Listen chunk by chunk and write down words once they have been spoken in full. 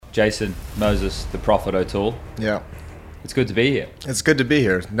Jason, Moses, the Prophet O'Toole. Yeah. It's good to be here. It's good to be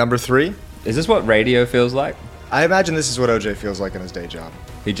here. Number 3. Is this what radio feels like? I imagine this is what OJ feels like in his day job.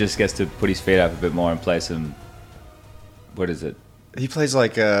 He just gets to put his feet up a bit more and play some... What is it? He plays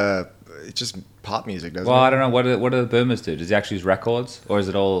like just pop music, doesn't he? Well, I don't know. What do the boomers do? Does he actually use records? Or is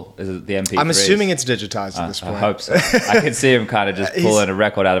it the MP3s? I'm assuming it's digitized at this point. I hope so. I can see him kind of just pulling a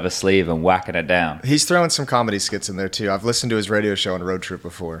record out of a sleeve and whacking it down. He's throwing some comedy skits in there, too. I've listened to his radio show on Road Trip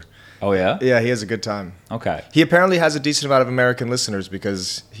before. Oh, yeah? Yeah, he has a good time. Okay. He apparently has a decent amount of American listeners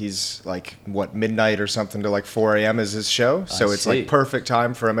because he's like, midnight or something to like 4 a.m. is his show. So it's like perfect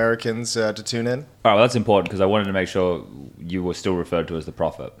time for Americans to tune in. All right, well, that's important because I wanted to make sure you were still referred to as the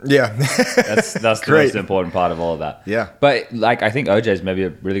Prophet. Yeah. That's the most important part of all of that. Yeah. But like, I think OJ's maybe a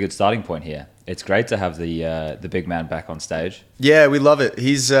really good starting point here. It's great to have the big man back on stage. Yeah, we love it.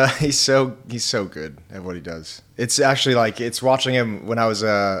 He's so good at what he does. It's actually like it's watching him when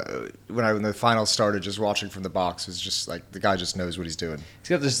the finals started. Just watching from the box was just like the guy just knows what he's doing. He's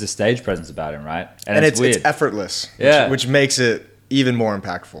got just the stage presence about him, right? And it's effortless. Yeah. Which makes it even more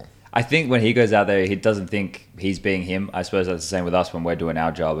impactful. I think when he goes out there, he doesn't think he's being him. I suppose that's the same with us when we're doing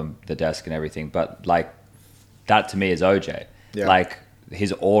our job and the desk and everything. But like that to me is OJ. Yeah. Like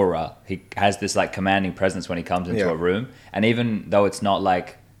his aura, he has this like commanding presence when he comes into a room. And even though it's not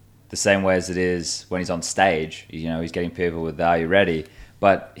like the same way as it is when he's on stage, he's getting people with "Are you ready?"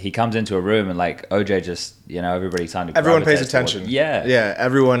 But he comes into a room and like OJ just, everybody's time to everyone pays attention. Yeah.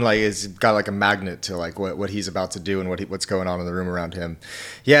 Everyone like is got like a magnet to like what he's about to do and what's going on in the room around him.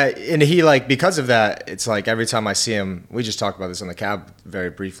 Yeah, and he like because of that, it's like every time I see him, we just talked about this on the cab very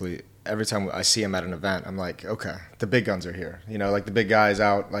briefly. Every time I see him at an event, I'm like, okay, the big guns are here. Like the big guy's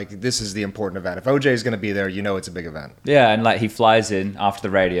out. Like this is the important event. If OJ is going to be there, it's a big event. Yeah, and like he flies in after the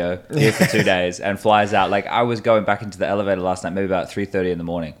radio here for 2 days and flies out. Like I was going back into the elevator last night, maybe about 3:30 in the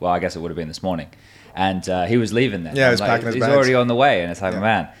morning. Well, I guess it would have been this morning. And he was leaving then. Yeah, he was packing his bags. He's already on the way, and it's like,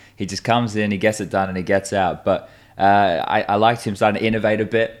 man, he just comes in, he gets it done, and he gets out. But I liked him starting to innovate a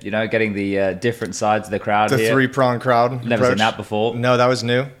bit. Getting the different sides of the crowd. The here. 3-prong crowd. Never seen that before. No, that was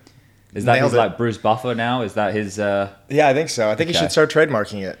new. Is that his like Bruce Buffer now? Is that his? Yeah, I think so. I think he should start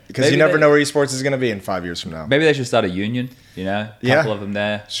trademarking it because you never know where esports is going to be in 5 years from now. Maybe they should start a union. A couple of them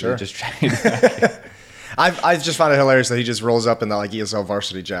there. Sure. Just trademark. I just found it hilarious that he just rolls up in the like ESL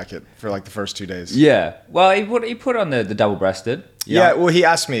varsity jacket for like the first 2 days. Yeah. Well, he put on the double-breasted. Yeah. Well, he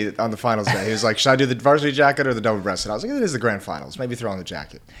asked me on the finals day. He was like, "Should I do the varsity jacket or the double-breasted?" I was like, "It is the grand finals. Maybe throw on the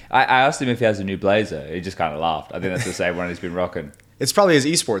jacket." I asked him if he has a new blazer. He just kind of laughed. I think that's the same one he's been rocking. It's probably his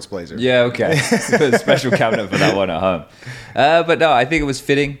esports blazer. Yeah, okay. Special cabinet for that one at home. But no, I think it was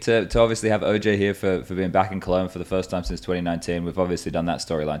fitting to obviously have OJ here for being back in Cologne for the first time since 2019. We've obviously done that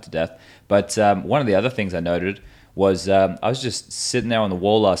storyline to death. But one of the other things I noted was I was just sitting there on the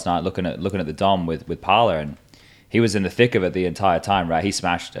wall last night looking at the Dom with Parler, and he was in the thick of it the entire time, right? He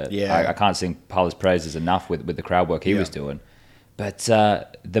smashed it. Yeah. I can't sing Parler's praises enough with the crowd work he was doing. But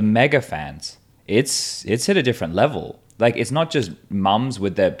the mega fans, it's hit a different level. Like, it's not just mums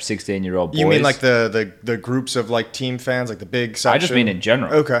with their 16-year-old boys. You mean like the groups of like team fans, like the big section? I just mean in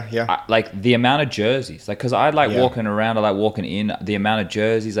general. Okay, yeah. Like the amount of jerseys. Like, because I like walking around, I like walking in. The amount of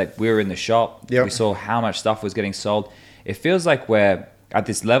jerseys, like we were in the shop. Yep. We saw how much stuff was getting sold. It feels like we're at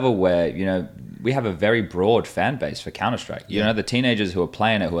this level where, we have a very broad fan base for Counterstrike. The teenagers who are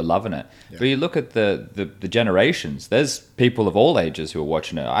playing it, who are loving it. Yeah. But you look at the generations. There's people of all ages who are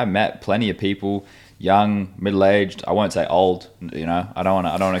watching it. I met plenty of people, young, middle-aged. I won't say old. I don't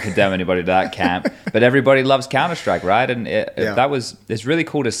want to condemn anybody to that camp. But everybody loves Counter-Strike, right? And it's really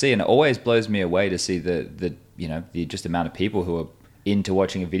cool to see, and it always blows me away to see the just amount of people who are into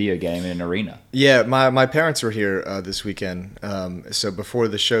watching a video game in an arena. Yeah, my parents were here this weekend. So before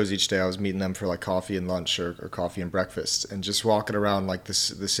the shows each day, I was meeting them for like coffee and lunch or coffee and breakfast, and just walking around like the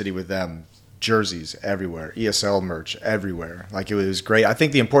city with them. Jerseys everywhere, ESL merch everywhere. Like it was great. I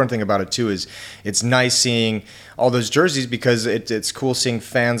think the important thing about it too is it's nice seeing all those jerseys because it's cool seeing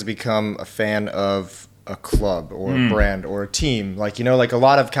fans become a fan of a club or a brand or a team. Like, like a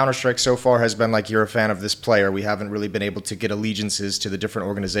lot of Counter-Strike so far has been like, you're a fan of this player. We haven't really been able to get allegiances to the different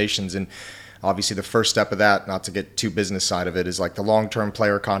organizations. And obviously the first step of that, not to get too business side of it, is like the long-term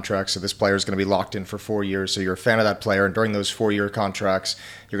player contract. So this player is going to be locked in for 4 years. So you're a fan of that player. And during those 4-year contracts,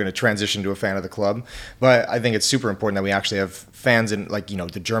 you're going to transition to a fan of the club. But I think it's super important that we actually have fans in, like,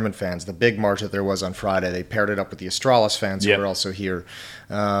 the German fans, the big march that there was on Friday. They paired it up with the Astralis fans who were also here.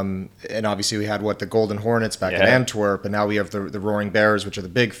 And obviously we had, the Golden Hornets back in Antwerp. And now we have the Roaring Bears, which are the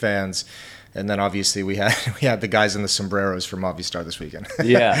big fans. And then obviously we had the guys in the sombreros from Movistar this weekend.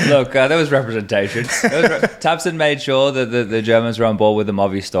 Yeah, look, there was representation. Tapson made sure that the Germans were on board with the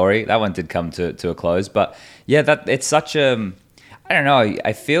Movi story. That one did come to a close. But yeah, it's such I don't know,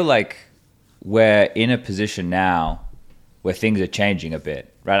 I feel like we're in a position now where things are changing a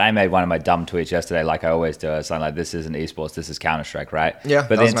bit, right? I made one of my dumb tweets yesterday, like I always do. It's like, this isn't esports, this is Counterstrike, right? Yeah,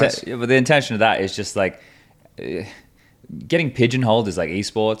 but nice. But the intention of that is just like... getting pigeonholed is like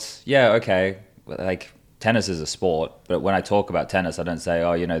esports. Yeah, okay. Like tennis is a sport, but when I talk about tennis, I don't say,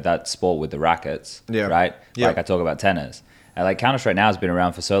 oh, that sport with the rackets, right? Yeah. Like I talk about tennis. And like Counter-Strike now has been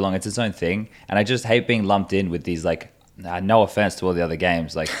around for so long, it's its own thing. And I just hate being lumped in with these like, no offense to all the other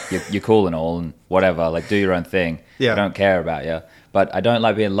games, like you're cool and all and whatever, like do your own thing. Yeah. I don't care about you. But I don't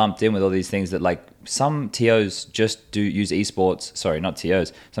like being lumped in with all these things that like some TOs just do use esports. Sorry, not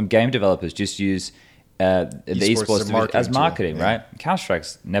TOs. Some game developers just use the esports as marketing, yeah. Right?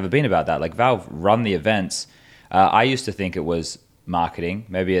 Counter-Strike's never been about that. Like Valve run the events. I used to think it was marketing.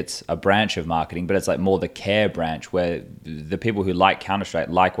 Maybe it's a branch of marketing, but it's like more the care branch where the people who like Counter-Strike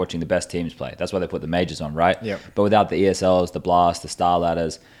like watching the best teams play. That's why they put the majors on, right? Yeah. But without the ESLs, the Blast, the Star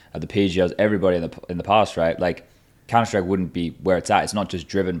Ladders, the PGLs, everybody in the past, right? Like Counter-Strike wouldn't be where it's at. It's not just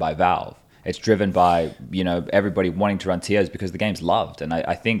driven by Valve. It's driven by, everybody wanting to run TOs because the game's loved. And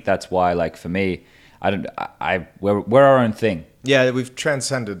I think that's why, like, for me, we're our own thing. Yeah, we've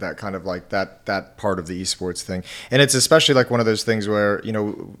transcended that kind of like that part of the esports thing. And it's especially like one of those things where,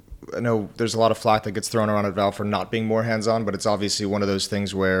 I know there's a lot of flack that gets thrown around at Valve for not being more hands-on, but it's obviously one of those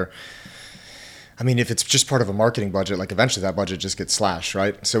things where, I mean, if it's just part of a marketing budget, like eventually that budget just gets slashed,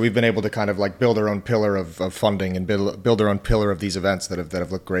 right? So we've been able to kind of like build our own pillar of funding and build our own pillar of these events that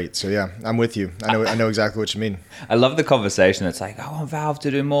have looked great. So yeah, I'm with you. I know exactly what you mean. I love the conversation. It's like, I want Valve to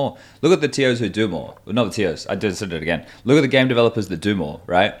do more. Look at the TOs who do more. Well, not the TOs. I did it again. Look at the game developers that do more,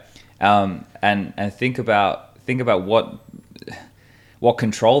 right? And think about what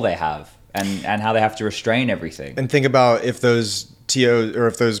control they have and how they have to restrain everything. And think about if those TOs or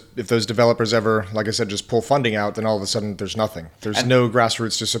if those developers ever, like I said, just pull funding out, then all of a sudden there's nothing. There's no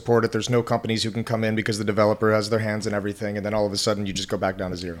grassroots to support it. There's no companies who can come in because the developer has their hands in everything, and then all of a sudden you just go back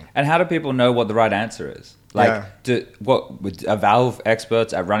down to zero. And how do people know what the right answer is? Like, are Valve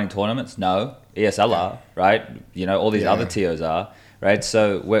experts at running tournaments? No. ESL are, right? All these other TOs are. Right,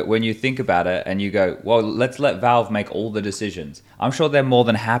 so when you think about it and you go, well, let's let Valve make all the decisions. I'm sure they're more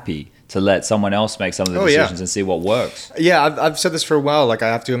than happy to let someone else make some of the decisions and see what works. Yeah, I've said this for a while. Like I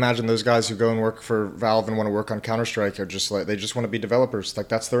have to imagine those guys who go and work for Valve and want to work on Counter-Strike are just like they just want to be developers. Like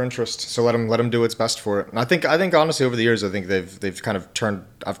that's their interest. So let them do what's best for it. And I think honestly over the years I think they've kind of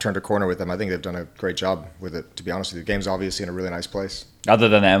I've turned a corner with them. I think they've done a great job with it. To be honest with you, the game's obviously in a really nice place. Other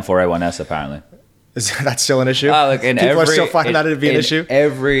than the M4A1S apparently. Is that still an issue? Look, people are still finding that to be an issue.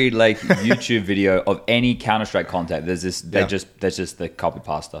 Every like YouTube video of any Counter-Strike content, there's just the copy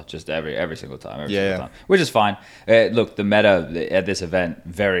pasta just every single time, single time, which is fine. Look, the meta at this event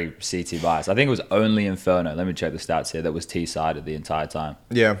very CT biased. I think it was only Inferno. Let me check the stats here. That was T-sided the entire time.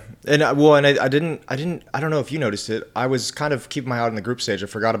 Yeah, and I don't know if you noticed it. I was kind of keeping my eye out in the group stage. I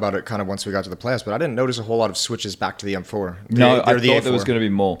forgot about it kind of once we got to the playoffs, but I didn't notice a whole lot of switches back to the M4. I thought there was going to be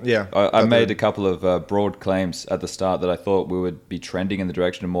more. Yeah, I made a couple of broad claims at the start that I thought we would be trending in the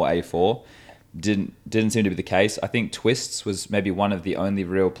direction of more A4. Didn't seem to be the case. I think Twists was maybe one of the only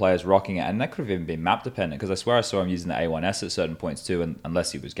real players rocking it, and that could have even been map dependent because I swear I saw him using the A1S at certain points too, and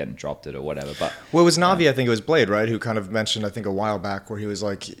unless he was getting dropped it or whatever. But it was Navi, I think it was Blade, right, who kind of mentioned I think a while back where he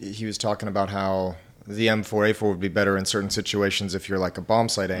was talking about how the M4A4 would be better in certain situations if you're like a bomb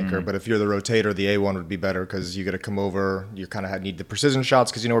site anchor, but if you're the rotator, the A1 would be better because you got to come over. You kind of need the precision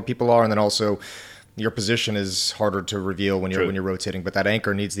shots because you know where people are, and then also your position is harder to reveal when you're rotating, but that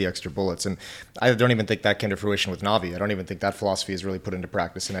anchor needs the extra bullets. And I don't even think that came to fruition with Navi. I don't even think that philosophy is really put into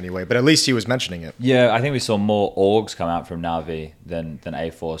practice in any way, but at least he was mentioning it. Yeah, I think we saw more AUGs come out from Navi than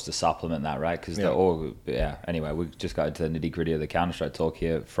A4s to supplement that, right? Because the AUG, anyway, we just got into the nitty gritty of the Counter-Strike talk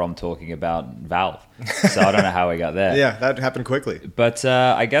here from talking about Valve. So I don't know how we got there. Yeah, that happened quickly. But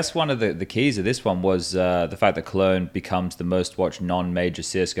I guess one of the keys of this one was the fact that Cologne becomes the most watched non-major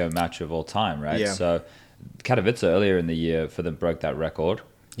CSGO match of all time, right? Yeah. So Katowice earlier in the year for them broke that record.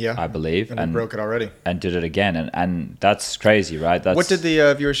 Yeah, I believe, and broke it already, and did it again, and that's crazy, right? What did the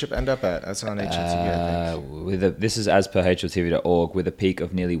viewership end up at? That's on HLTV, I think. This is as per HLTV.org with a peak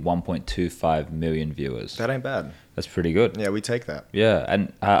of nearly 1.25 million viewers. That ain't bad. That's pretty good. Yeah, we take that. Yeah,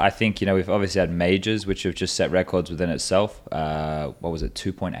 and I think we've obviously had majors which have just set records within itself. What was it,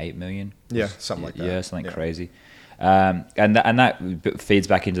 2.8 million? Yeah, something like that. Yeah, something crazy. And that feeds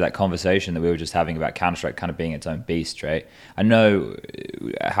back into that conversation that we were just having about Counter-Strike kind of being its own beast, right? I know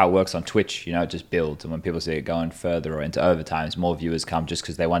how it works on Twitch, it just builds. And when people see it going further or into overtimes, more viewers come just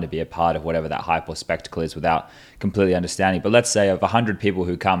because they want to be a part of whatever that hype or spectacle is without completely understanding. But let's say of 100 people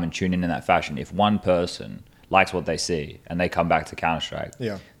who come and tune in that fashion, if one person likes what they see and they come back to Counter-Strike,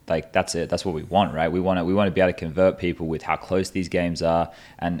 like that's it. That's what we want, right? We want to be able to convert people with how close these games are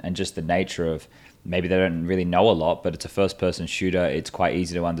and just the nature of, maybe they don't really know a lot, but it's a first-person shooter. It's quite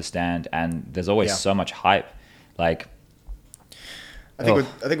easy to understand, and there's always so much hype. Like, I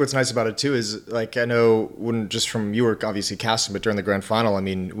think what's nice about it too is, like, I know when just from you were obviously casting, but during the grand final, I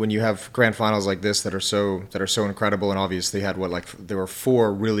mean, when you have grand finals like this that are so incredible, and obviously had there were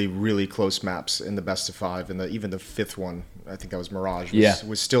 4 really, really close maps in the best of 5, and even the 5th one, I think that was Mirage,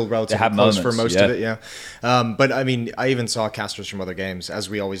 was still relatively close for most of it. But I mean, I even saw casters from other games,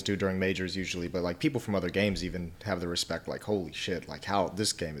 as we always do during majors usually, but like people from other games even have the respect, like, holy shit, like how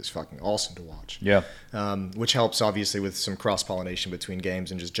this game is fucking awesome to watch. Which helps obviously with some cross-pollination between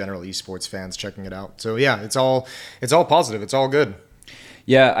games and just general esports fans checking it out. So yeah, it's all positive. It's all good.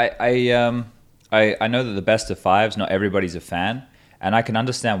 Yeah, I know that the best of 5s, not everybody's a fan. And I can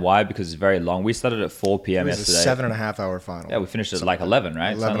understand why, because it's very long. We started at 4 p.m. yesterday. It was a 7.5 hour final. Yeah, we finished at like 11,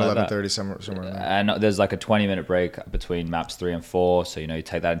 right? 11:30, somewhere around there. And there's like a 20-minute break between maps 3 and 4. So, you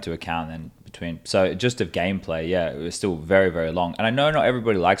take that into account. And then so just of gameplay, it was still very, very long. And I know not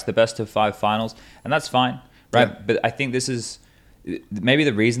everybody likes the best of 5 finals, and that's fine, right? Yeah. But I think this is, maybe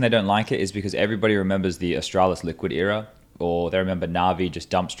the reason they don't like it is because everybody remembers the Astralis Liquid era, or they remember Na'Vi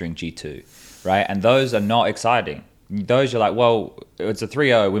just dumpstering G2, right? And those are not exciting. Those, you're like, well, it's a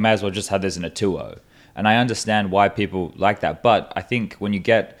 3-0, we may as well just have this in a 2-0. And I understand why people like that. But I think when you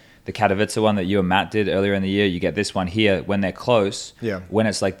get the Katowice one that you and Matt did earlier in the year, you get this one here when they're close. When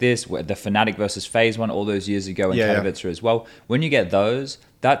it's like this, the Fnatic versus FaZe one all those years ago in Katowice as well. When you get those,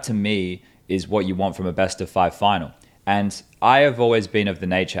 that to me is what you want from a best of 5 final. And I have always been of the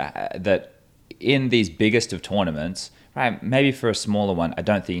nature that in these biggest of tournaments, right, maybe for a smaller one, I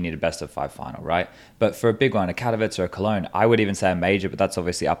don't think you need a best of 5 final, right? But for a big one, a Katowice or a Cologne, I would even say a major, but that's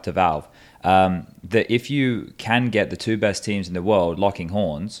obviously up to Valve. That if you can get the 2 best teams in the world locking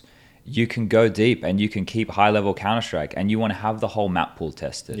horns, you can go deep and you can keep high-level Counter-Strike, and you want to have the whole map pool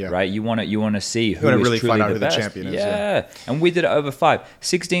tested, right? You want to see who is really truly find out the who best. The champion is. Yeah, and we did it over 5.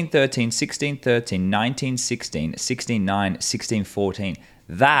 16-13, 16-13, 19-16, 16-9, 16-14.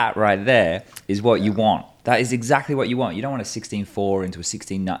 That right there is what you want. That is exactly what you want. You don't want a 16-4 into a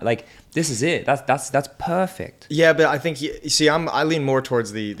 16-9. Like, this is it. That's perfect. Yeah, but I think, I lean more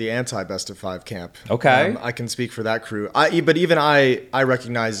towards the anti-best of 5 camp. Okay. I can speak for that crew. But even I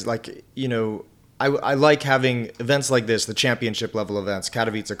recognize, like, I like having events like this, the championship level events,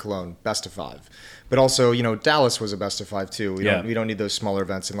 Katowice, Cologne, best of 5. But also, Dallas was a best of 5 too. We don't need those smaller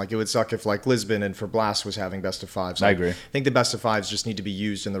events. And like, it would suck if like Lisbon and for Blast was having best of 5s. I agree. I think the best of 5s just need to be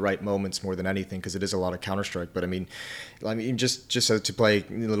used in the right moments more than anything, because it is a lot of Counter-Strike. But I mean, just to play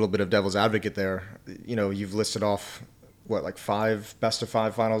a little bit of devil's advocate there, you've listed off like 5 best of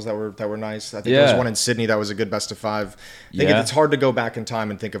 5 finals that were nice. I think there was one in Sydney that was a good best of 5. I think it's hard to go back in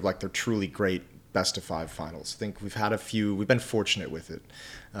time and think of like the truly great best of 5 finals. I think we've had a few. We've been fortunate with it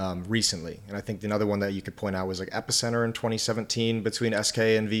recently, and I think another one that you could point out was like Epicenter in 2017 between SK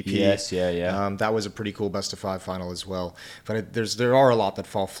and VP. That was a pretty cool best of 5 final as well. But there are a lot that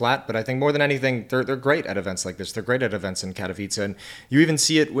fall flat. But I think more than anything, they're great at events like this. They're great at events in Katowice, and you even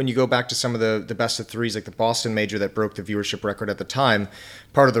see it when you go back to some of the best of 3s, like the Boston major that broke the viewership record at the time.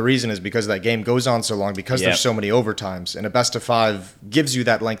 Part of the reason is because that game goes on so long, because there's so many overtimes, and a best of 5 gives you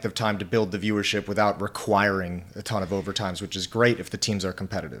that length of time to build the viewership without requiring a ton of overtimes, which is great if the teams are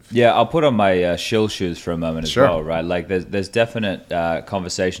competitive. Yeah, I'll put on my shill shoes for a moment as well, right? Like, there's definite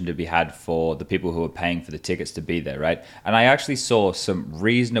conversation to be had for the people who are paying for the tickets to be there, right? And I actually saw some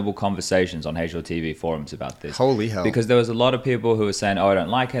reasonable conversations on HLTV forums about this. Holy hell. Because there was a lot of people who were saying, oh, I don't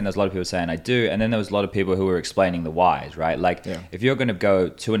like it, and there's a lot of people saying I do, and then there was a lot of people who were explaining the whys, right? Like, if you're going to go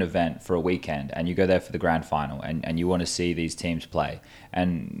to an event for a weekend and you go there for the grand final and you want to see these teams play,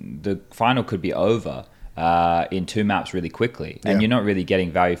 and the final could be over in 2 maps really quickly, and you're not really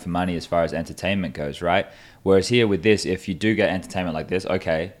getting value for money as far as entertainment goes, right? Whereas here with this, if you do get entertainment like this,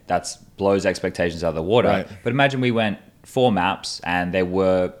 okay, that blows expectations out of the water. Right. But imagine we went 4 maps and they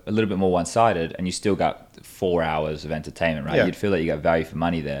were a little bit more one-sided, and you still got 4 hours of entertainment, right? You'd feel like you got value for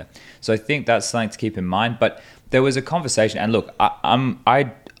money there. So I think that's something to keep in mind. But there was a conversation, and look,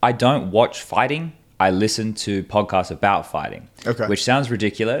 I don't watch fighting. I listen to podcasts about fighting, which sounds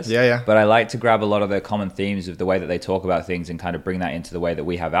ridiculous. Yeah. But I like to grab a lot of the common themes of the way that they talk about things and kind of bring that into the way that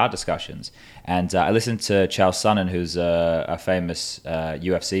we have our discussions. And I listened to Chael Sonnen, who's a famous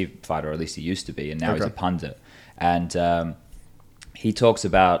UFC fighter, or at least he used to be, and now he's a pundit. And he talks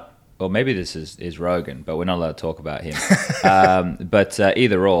about, or maybe this is Rogan, but we're not allowed to talk about him. But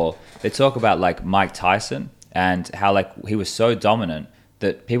either or, they talk about like Mike Tyson and how like he was so dominant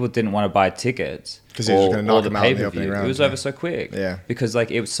that people didn't want to buy tickets because he was going to knock him out in the opening round. It was over so quick. Yeah. Because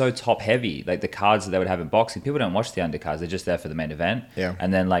like it was so top heavy. Like the cards that they would have in boxing, people don't watch the undercards. They're just there for the main event. Yeah.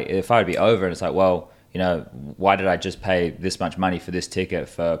 And then like if I would be over and it's like, well, you know, why did I just pay this much money for this ticket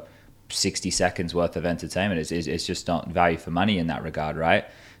for 60 seconds worth of entertainment? It's just not value for money in that regard, right?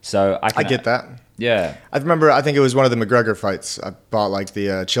 So I get that. Yeah. I remember, I think it was one of the McGregor fights. I bought like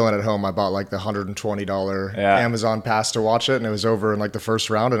the chilling at home. I bought like the $120 Amazon pass to watch it, and it was over in like the first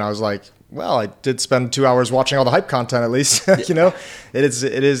round. And I was like, well, I did spend 2 hours watching all the hype content at least. You know, there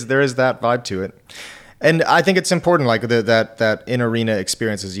is that vibe to it. And I think it's important, like that in-arena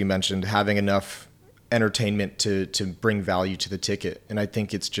experience, as you mentioned, having enough entertainment to bring value to the ticket. And I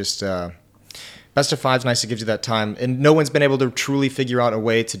think it's just best of five's nice. It gives you that time, and no one's been able to truly figure out a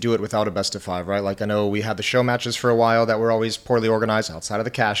way to do it without a best of five, right? Like I know we had the show matches for a while that were always poorly organized outside of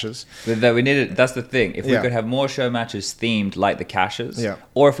the caches. But that we needed. That's the thing. If we could have more show matches themed like the caches,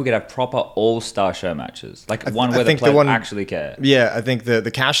 or if we could have proper all-star show matches, like one where the players actually care. Yeah, I think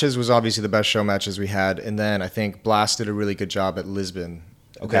the caches was obviously the best show matches we had, and then I think Blast did a really good job at Lisbon.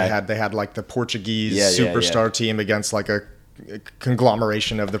 Okay, they had like the Portuguese superstar team against like a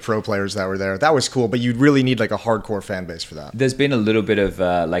conglomeration of the pro players that were there. That was cool, but you'd really need like a hardcore fan base for that. There's been a little bit of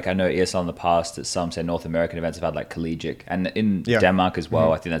like I know ESL in the past at some say North American events have had like collegiate, and in Denmark as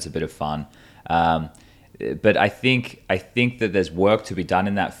well. I think that's a bit of fun. But I think that there's work to be done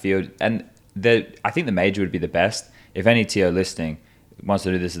in that field, and I think the major would be the best. If any TO listening wants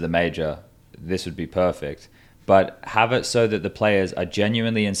to do this as the major, this would be perfect. But have it so that the players are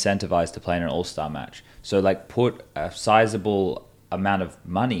genuinely incentivized to play in an all-star match. So like put a sizable amount of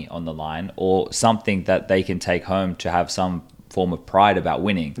money on the line or something that they can take home to have some form of pride about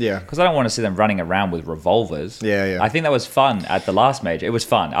winning. Yeah. Because I don't want to see them running around with revolvers. Yeah. I think that was fun at the last major. It was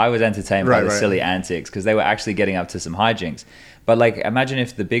fun. I was entertained by the silly antics because they were actually getting up to some hijinks. But like imagine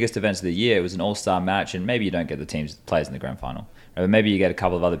if the biggest events of the year was an all-star match and maybe you don't get the players in the grand final. Or maybe you get a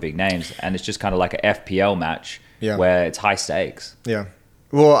couple of other big names and it's just kind of like an FPL match where it's high stakes. Yeah.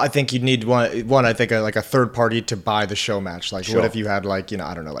 Well, I think you'd need one. I think like a third party to buy the show match. Like, what if you had like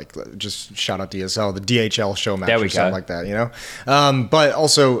I don't know, like just shout out DSL, the DHL show match or something like that, you know. But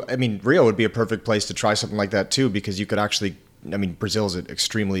also, I mean, Rio would be a perfect place to try something like that too, because you could actually, I mean, Brazil's an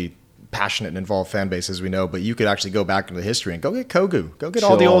extremely passionate and involved fan base, as we know, but you could actually go back into history and go get Kogu, go get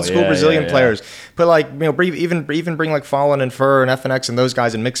all the old school Brazilian players. But like, you know, even bring like Fallen and Fur and FNX and those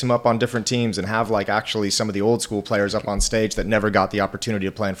guys and mix them up on different teams and have like actually some of the old school players up on stage that never got the opportunity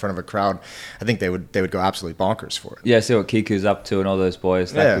to play in front of a crowd. I think they would go absolutely bonkers for it. Yeah, see what Kiku's up to and all those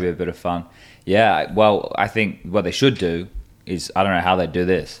boys. That could be a bit of fun. Yeah, well, I think what they should do is, I don't know how they do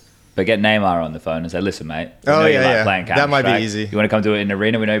this, but get Neymar on the phone and say, listen, mate. Playing Counterstrike. That might be easy. You want to come do it in an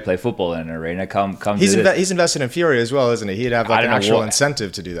arena? We know you play football in an arena. Come He's invested in Fury as well, isn't he? He'd have like an actual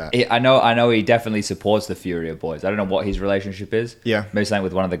incentive to do that. I know he definitely supports the Fury boys. I don't know what his relationship is. Yeah. Maybe something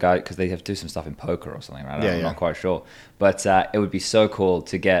with one of the guys, because they have to do some stuff in poker or something, right? I'm not quite sure. But it would be so cool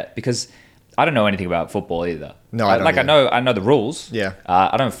to get, because I don't know anything about football either. No, I don't either. I know the rules. Yeah.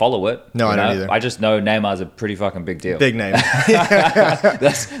 I don't follow it. No, I don't either. I just know Neymar's a pretty fucking big deal. Big name.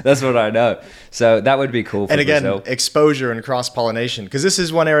 That's what I know. So that would be cool for Brazil. Brazil. And again, exposure and cross-pollination. Because this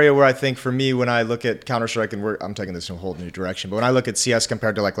is one area where I think for me, when I look at Counter-Strike, and I'm taking this in a whole new direction, but when I look at CS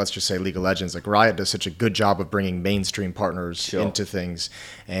compared to like, let's just say League of Legends, like Riot does such a good job of bringing mainstream partners into things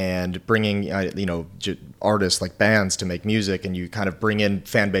and bringing, artists like bands to make music, and you kind of bring in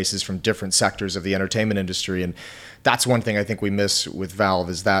fan bases from different sectors of the entertainment industry. And that's one thing I think we miss with Valve,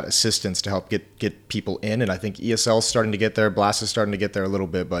 is that assistance to help get people in. And I think ESL's starting to get there, Blast is starting to get there a little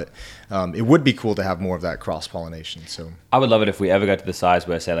bit, but it would be cool to have more of that cross-pollination. So I would love it if we ever got to the size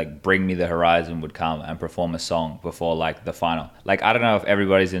where, say, like Bring Me the Horizon would come and perform a song before like the final. Like, I don't know if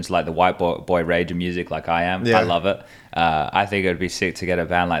everybody's into like the white boy rage music like I am. I love it. I think it would be sick to get a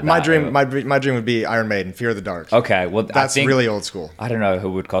band like that. My dream would be Iron Maiden, Fear of the Dark. Okay, well that's really old school. I don't know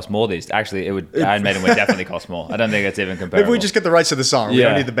who would cost more these. Actually, Iron Maiden would definitely cost more. I don't think it's even comparable. Maybe we just get the rights to the song. We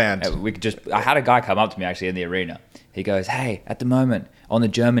don't need the band. I had a guy come up to me actually in the arena. He goes, "Hey, at the moment on the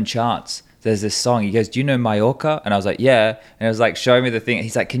German charts, there's this song." He goes, "Do you know Mallorca?" And I was like, "Yeah." And it was like, showing me the thing.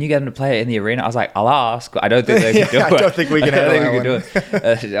 He's like, "Can you get him to play it in the arena?" I was like, "I'll ask." I don't think they can do it. I don't think we can do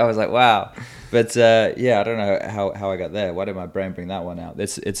it. I was like, wow. But yeah, I don't know how I got there. Why did my brain bring that one out?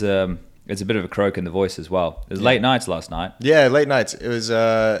 It's a bit of a croak in the voice as well. It was late nights last night. Yeah, late nights. It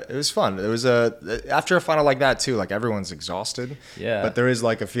was fun. It was after a final like that too. Like everyone's exhausted. Yeah. But there is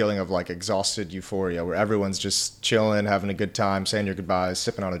like a feeling of like exhausted euphoria where everyone's just chilling, having a good time, saying your goodbyes,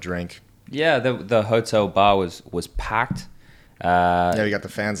 sipping on a drink. Yeah, the hotel bar was packed. Yeah, you got the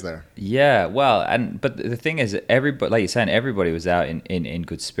fans there. Yeah, well, but the thing is, everybody, like you're saying, everybody was out in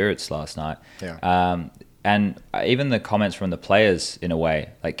good spirits last night. Yeah. And even the comments from the players, in a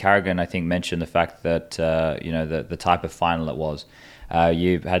way, like Carrigan, I think mentioned the fact that the type of final it was.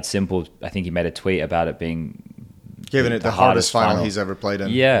 You had Simple. I think he made a tweet about it being. Giving it the hardest final he's ever played in.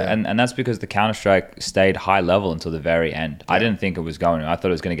 Yeah. And that's because the Counter-Strike stayed high level until the very end. Yeah. I didn't think it was going to. I thought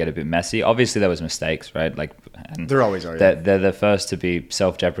it was going to get a bit messy. Obviously, there was mistakes, right? Like, and there always are. They're the first to be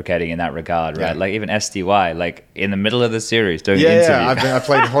self-deprecating in that regard, right? Yeah. Like even SDY, like in the middle of the series doing an interview. Yeah, I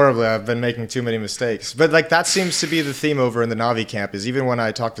played horribly. I've been making too many mistakes. But like that seems to be the theme over in the Navi camp. Is even when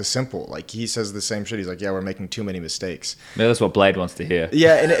I talk to Simple, like he says the same shit. He's like, yeah, we're making too many mistakes. Maybe that's what Blade wants to hear.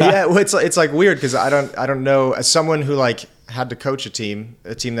 Yeah, well, it's like weird because I don't know, as someone who like had to coach a team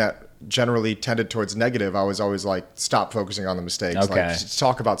that generally tended towards negative, I was always like, stop focusing on the mistakes. Okay. Like,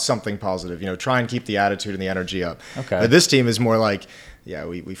 talk about something positive. Try and keep the attitude and the energy up. Okay. But this team is more like, yeah,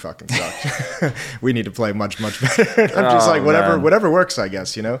 we fucking suck. We need to play much better. I'm just like, whatever works, I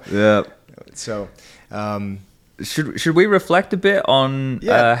guess. Yeah. So. Should we reflect a bit on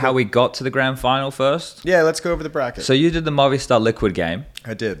how we got to the grand final first? Yeah, let's go over the bracket. So you did the Movistar Liquid game.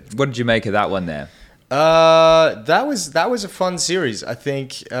 I did. What did you make of that one there? That was a fun series. I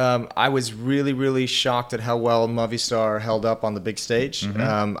think I was really, really shocked at how well Movistar held up on the big stage.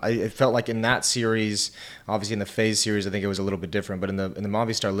 Mm-hmm. It felt like in that series, obviously in the FaZe series, I think it was a little bit different. But in the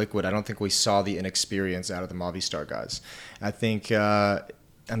Movistar Liquid, I don't think we saw the inexperience out of the Movistar guys. I think.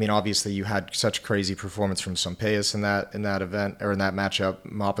 Obviously you had such crazy performance from Sampayas in that event or in that matchup.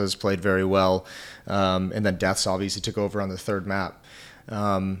 Mappas played very well, and then Deaths obviously took over on the third map.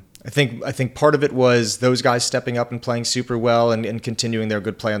 I think part of it was those guys stepping up and playing super well and continuing their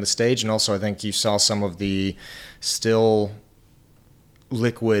good play on the stage, and also I think you saw some of the still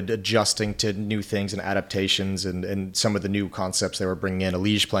Liquid adjusting to new things and adaptations and some of the new concepts they were bringing in.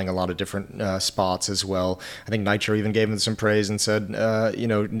 Elige playing a lot of different spots as well. I think Nitro even gave him some praise and said,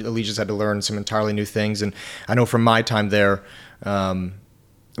 Elige's had to learn some entirely new things. And I know from my time there,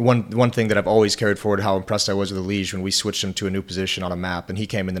 one thing that I've always carried forward, how impressed I was with Elige when we switched him to a new position on a map, and he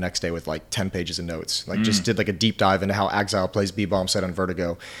came in the next day with like 10 pages of notes, just did like a deep dive into how Exile plays B-Bomb set on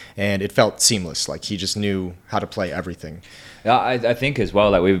Vertigo, and it felt seamless. Like he just knew how to play everything. Yeah, I think as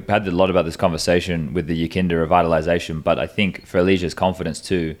well, like we've had a lot about this conversation with the Yukinda revitalization, but I think for Elige's confidence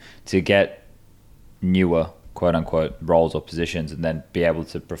too, to get newer quote unquote roles or positions and then be able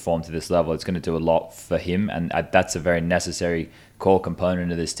to perform to this level, it's going to do a lot for him, and that's a very necessary core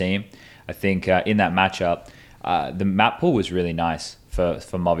component of this team. I think in that matchup, the map pool was really nice for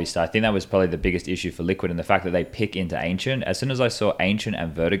Movistar. I think that was probably the biggest issue for Liquid, and the fact that they pick into Ancient. As soon as I saw Ancient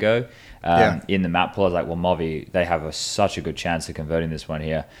and Vertigo in the map pool, I was like, well, Movi, they have such a good chance of converting this one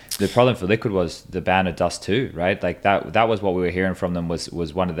here. The problem for Liquid was the ban of Dust 2, right? Like that was what we were hearing from them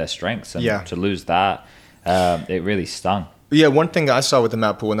was one of their strengths, and to lose that, it really stung. Yeah, one thing I saw with the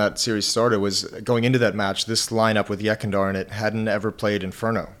map pool when that series started was going into that match, this lineup with Yekindar in it hadn't ever played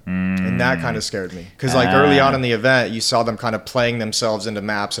Inferno. And that kind of scared me. Because early on in the event, you saw them kind of playing themselves into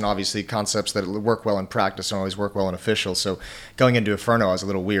maps, and obviously concepts that work well in practice don't always work well in official. So going into Inferno, I was a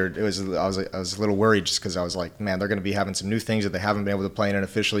little weird. I was a little worried just because I was like, man, they're going to be having some new things that they haven't been able to play in an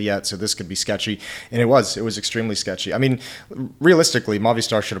official yet, so this could be sketchy. And it was extremely sketchy. I mean, realistically,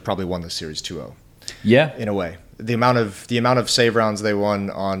 Movistar should have probably won this series 2-0. Yeah, in a way, the amount of save rounds they won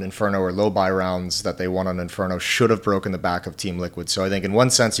on Inferno or low buy rounds that they won on Inferno should have broken the back of Team Liquid. So I think in one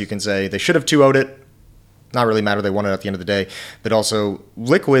sense you can say they should have 2-0'd it. Not really matter, they won it at the end of the day. But also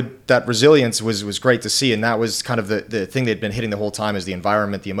Liquid, that resilience was great to see, and that was kind of the thing they'd been hitting the whole time, is the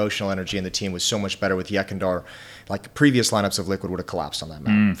environment, the emotional energy in the team was so much better with Yekindar. Like previous lineups of Liquid would have collapsed on that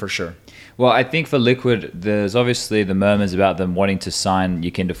map for sure. Well, I think for Liquid, there's obviously the murmurs about them wanting to sign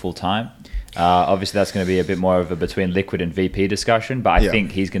Yukinda full time. Obviously, that's going to be a bit more of a between Liquid and VP discussion, but I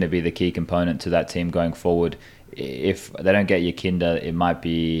think he's going to be the key component to that team going forward. If they don't get Yukinda, it might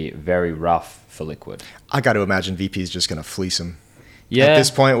be very rough for Liquid. I got to imagine VP is just going to fleece him. Yeah. At this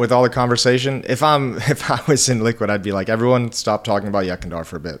point, with all the conversation, if I was in Liquid, I'd be like, everyone stop talking about Yekindar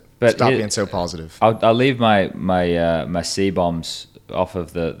for a bit. Stop being so positive. I'll leave my C bombs off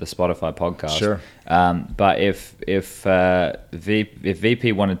of the Spotify podcast. Sure. But if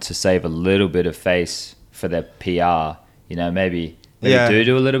VP wanted to save a little bit of face for their PR, maybe maybe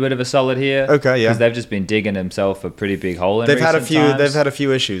do a little bit of a solid here. Okay, yeah. Because they've just been digging themselves a pretty big hole in They've recent times. They've had a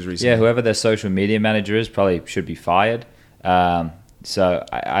few issues recently. Yeah, whoever their social media manager is probably should be fired. So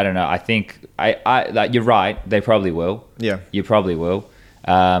I don't know. I think like you're right. They probably will. Yeah, you probably will.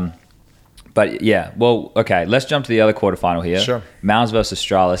 But yeah, well, okay. Let's jump to the other quarterfinal here. Sure. Mouse versus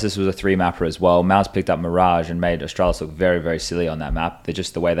Astralis. This was a 3-mapper as well. Mouse picked up Mirage and made Astralis look very, very silly on that map.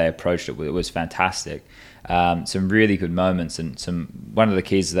 Just the way they approached it was fantastic. Some really good moments, and one of the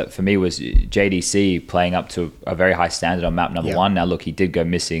keys that for me was JDC playing up to a very high standard on map number 1. Now look, he did go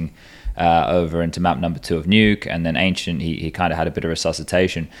missing over into map number 2 of Nuke, and then Ancient he kind of had a bit of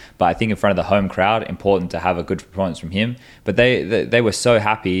resuscitation, but I think in front of the home crowd, important to have a good performance from him. But they were so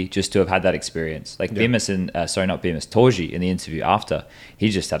happy just to have had that experience. Like Bemis and not Bemis, Torji in the interview after, he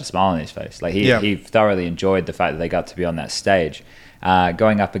just had a smile on his face. Like he thoroughly enjoyed the fact that they got to be on that stage.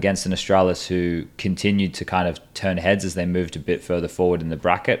 Going up against an Astralis who continued to kind of turn heads as they moved a bit further forward in the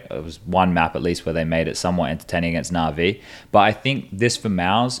bracket. It was one map at least where they made it somewhat entertaining against Na'Vi. But I think this for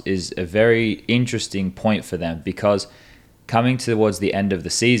Mouse is a very interesting point for them, because coming towards the end of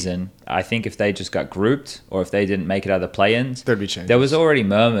the season, I think if they just got grouped or if they didn't make it out of the play-ins, there'd be changes. There was already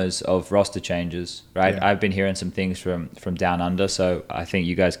murmurs of roster changes, right? Yeah. I've been hearing some things from down under, so I think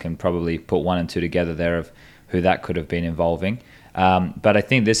you guys can probably put 1 and 2 together there of who that could have been involving. But I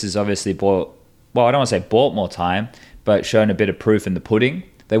think this has obviously bought more time, but shown a bit of proof in the pudding.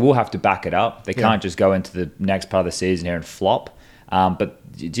 They will have to back it up. They can't just go into the next part of the season here and flop.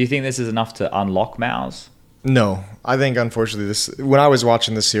 But do you think this is enough to unlock Mouse? No, I think unfortunately when I was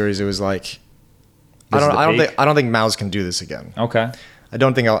watching this series, it was like I don't think Mouse can do this again. Okay. I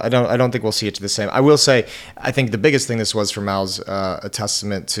don't think we'll see it to the same. I will say, I think the biggest thing this was for Mal's a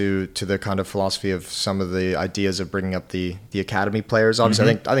testament to the kind of philosophy of some of the ideas of bringing up the academy players.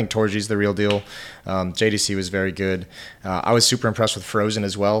 Obviously, I think Torji's the real deal. JDC was very good. I was super impressed with Frozen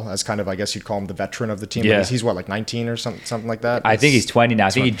as well, as kind of, I guess you'd call him the veteran of the team. Yeah. He's what, like 19 or something like that? I think he's 20 now. I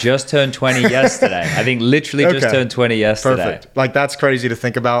think he just turned 20 yesterday. I think literally just turned 20 yesterday. Perfect. Like, that's crazy to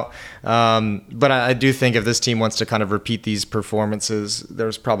think about. But I do think if this team wants to kind of repeat these performances,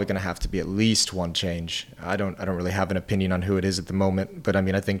 there's probably going to have to be at least one change. I don't really have an opinion on who it is at the moment, but I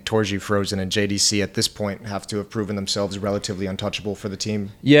mean, I think Torji, Frozen, and JDC at this point have to have proven themselves relatively untouchable for the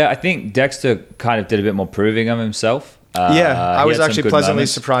team. Yeah, I think Dexter kind of did a bit more proving of himself. I was actually pleasantly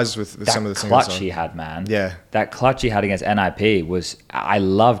surprised with some of the things. That clutch he had, man. Yeah. That clutch he had against NIP I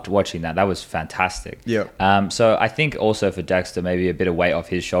loved watching that. That was fantastic. Yeah. So I think also for Dexter, maybe a bit of weight off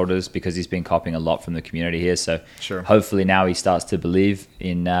his shoulders, because he's been copying a lot from the community here. So hopefully now he starts to believe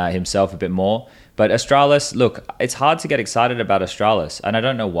in himself a bit more. But Astralis, look, it's hard to get excited about Astralis, and I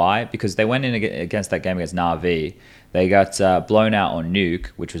don't know why, because they went in against that game against Na'Vi. They got blown out on Nuke,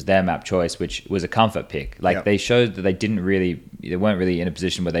 which was their map choice, which was a comfort pick. They showed that they weren't really in a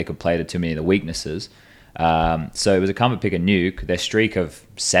position where they could play to too many of the weaknesses. So it was a comfort pick of Nuke. Their streak of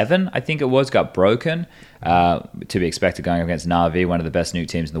 7, I think it was, got broken, to be expected going against Na'Vi, one of the best Nuke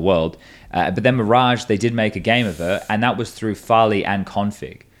teams in the world. But then Mirage, they did make a game of it, and that was through Farley and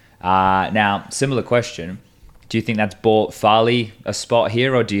Config. Now, similar question. Do you think that's bought Farley a spot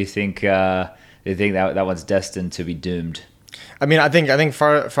here, or do you think that one's destined to be doomed? I mean, I think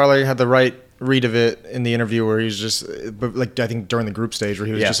Farley had the right read of it in the interview, where he was just like, I think during the group stage, where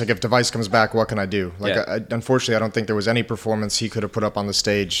he was just like, if Device comes back, what can I do? Like, unfortunately, I don't think there was any performance he could have put up on the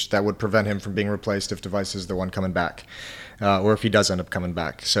stage that would prevent him from being replaced if Device is the one coming back, or if he does end up coming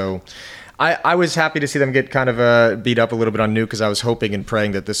back. So I was happy to see them get kind of beat up a little bit on Nuke, because I was hoping and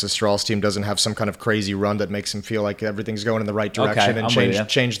praying that this Astralis team doesn't have some kind of crazy run that makes them feel like everything's going in the right direction, and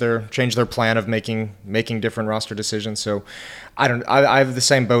change their plan of making different roster decisions. So I have the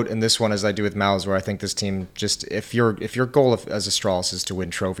same boat in this one as I do with Mal's, where I think this team, just if your goal as Astralis is to win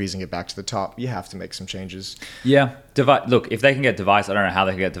trophies and get back to the top, you have to make some changes. Yeah. Look, if they can get Device, I don't know how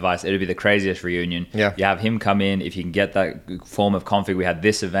they can get Device. It'd be the craziest reunion. Yeah. You have him come in. If you can get that form of config, we had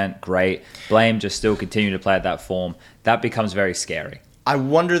this event, great. Blame just still continue to play at that form. That becomes very scary. I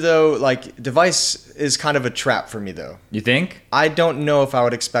wonder, though, like, Device is kind of a trap for me, though. You think? I don't know if I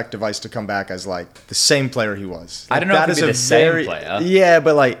would expect Device to come back as, like, the same player he was. Like, I don't know if he'd be the same player. Yeah,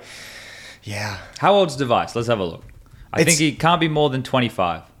 but, like, yeah. How old's Device? Let's have a look. I think he can't be more than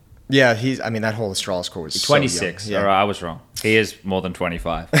 25. Yeah, that whole Astralis core was 26. So young. Yeah. All right, I was wrong. He is more than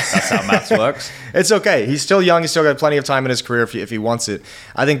 25. That's how maths works. It's okay. He's still young. He's still got plenty of time in his career if he wants it.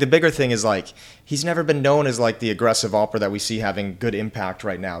 I think the bigger thing is, like, he's never been known as, like, the aggressive AWPer that we see having good impact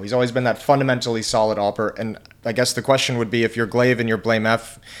right now. He's always been that fundamentally solid AWPer. And I guess the question would be, if you're Glaive and you're Blame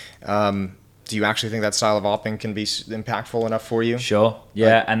F, do you actually think that style of opping can be impactful enough for you? Sure.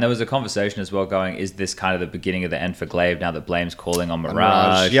 Yeah, and there was a conversation as well going, is this kind of the beginning of the end for Glaive now that Blame's calling on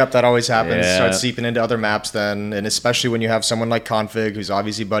Mirage? Yep, that always happens. Yeah. Starts seeping into other maps then, and especially when you have someone like Config, who's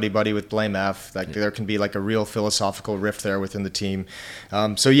obviously buddy-buddy with Blame F, like there can be like a real philosophical rift there within the team.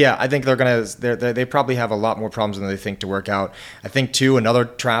 So yeah, I think they probably have a lot more problems than they think to work out. I think too, another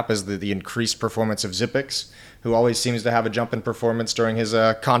trap is the increased performance of Zipix, who always seems to have a jump in performance during his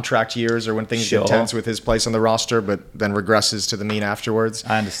contract years or when things get tense with his place on the roster, but then regresses to the mean afterwards.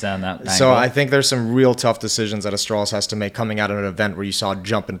 I understand that. So I think there's some real tough decisions that Astralis has to make coming out of an event where you saw a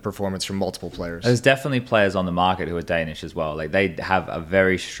jump in performance from multiple players. There's definitely players on the market who are Danish as well. Like they have a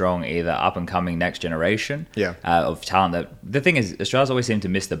very strong either up and coming next generation of talent. That the thing is, Astralis always seem to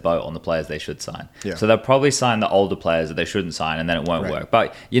miss the boat on the players they should sign. Yeah. So they'll probably sign the older players that they shouldn't sign, and then it won't work.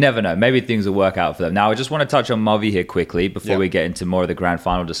 But you never know. Maybe things will work out for them. Now, I just want to touch on Movi here quickly before we get into more of the grand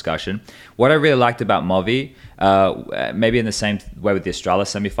final discussion. What I really liked about Movi, maybe in the same way with the Astralis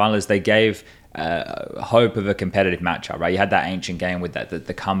semi-final, is they gave hope of a competitive matchup, right? You had that ancient game with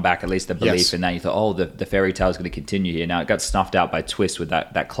the comeback, at least the belief in that. You thought, oh, the fairy tale is going to continue here. Now it got snuffed out by Twist with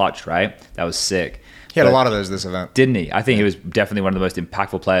that clutch, right? That was sick. He had a lot of those this event. Didn't he? I think he was definitely one of the most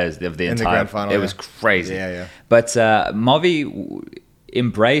impactful players of the entire grand final. It was crazy. Yeah. But Movi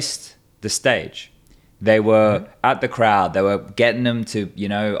embraced the stage. They were at the crowd. They were getting them to,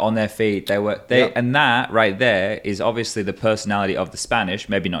 on their feet. And that right there is obviously the personality of the Spanish.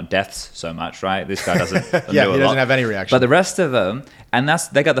 Maybe not Death's so much, right? This guy doesn't. He doesn't have any reaction. But the rest of them, and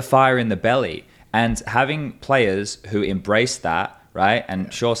they got the fire in the belly. And having players who embrace that, right?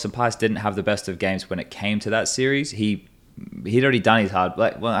 And sure, Sampais didn't have the best of games when it came to that series. He'd already done his hard. I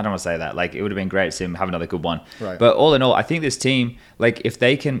don't want to say that. It would have been great to see him have another good one. Right. But all in all, I think this team, if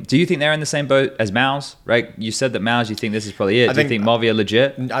they can, do you think they're in the same boat as Mouse? Right? You said that Mouse. You think this is probably it. Do you think Movi are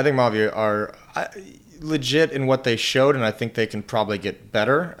legit? I think Movi are legit in what they showed, and I think they can probably get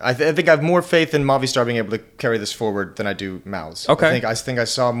better. I think I have more faith in Movistar being able to carry this forward than I do Mouse. Okay. I think I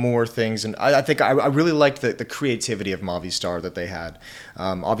saw more things, and I think I really liked the creativity of Movistar that they had.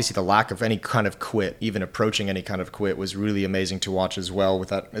 Obviously, the lack of any kind of quit, even approaching any kind of quit, was really amazing to watch as well. With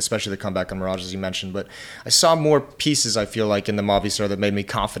that, especially the comeback on Mirage, as you mentioned. But I saw more pieces, I feel like, in the Movistar that made me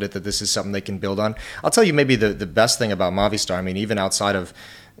confident that this is something they can build on. I'll tell you, maybe the best thing about Movistar. I mean, even outside of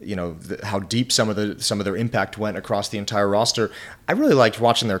how deep some of their impact went across the entire roster. I really liked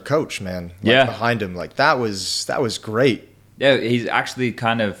watching their coach, man. Behind him, that was great. Yeah, he's actually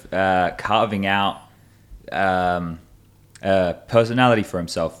kind of carving out personality for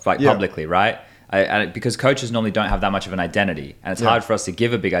himself, publicly, right? Because coaches normally don't have that much of an identity, and it's hard for us to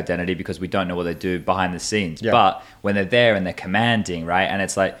give a big identity because we don't know what they do behind the scenes. Yeah. But when they're there and they're commanding, right, and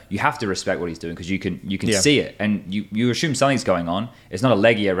it's you have to respect what he's doing because you can see it, and you assume something's going on. It's not a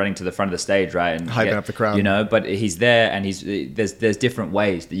Legia running to the front of the stage, right, and hyping up the crowd, But he's there, and there's different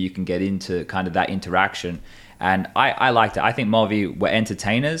ways that you can get into kind of that interaction. And I liked it. I think Movi were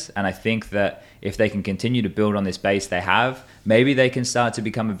entertainers, and I think that if they can continue to build on this base they have, maybe they can start to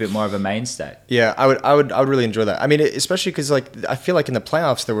become a bit more of a mainstay. Yeah, I would really enjoy that. I mean, especially because I feel like in the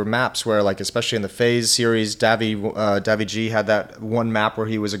playoffs there were maps where especially in the FaZe series, Davi G had that one map where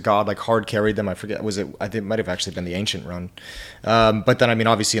he was a god, hard carried them. I forget, I think it might have actually been the Ancient run. But then I mean,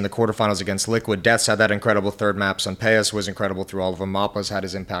 obviously in the quarterfinals against Liquid, Deaths had that incredible third map. Sunpeus was incredible through all of them. Mappa's had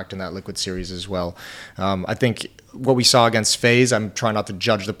his impact in that Liquid series as well. I think what we saw against FaZe, I'm trying not to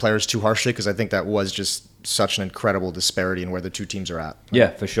judge the players too harshly because I think that was just such an incredible disparity in where the two teams are at.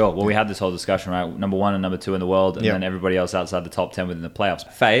 Yeah, for sure. Well, we had this whole discussion, right? Number 1 and number 2 in the world, and then everybody else outside the top 10 within the playoffs.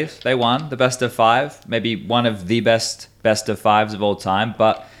 FaZe, they won the best of 5, maybe one of the best of 5s of all time.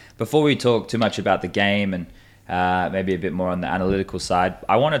 But before we talk too much about the game and maybe a bit more on the analytical side,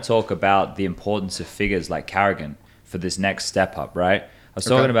 I want to talk about the importance of figures like Carrigan for this next step up, right? I was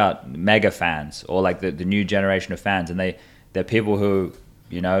talking about mega fans or the new generation of fans, and they're people who,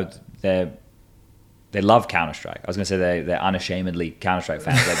 they love Counterstrike. I was going to say they're unashamedly Counterstrike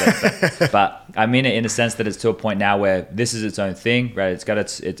fans, but I mean it in the sense that it's to a point now where this is its own thing, right? It's got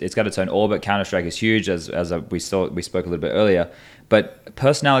its own orbit. Counterstrike is huge, as we spoke a little bit earlier. But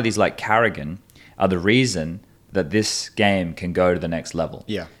personalities like Carrigan are the reason that this game can go to the next level.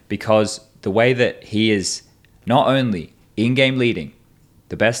 Yeah, because the way that he is not only in-game leading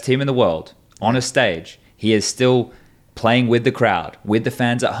the best team in the world on a stage, he is still playing with the crowd, with the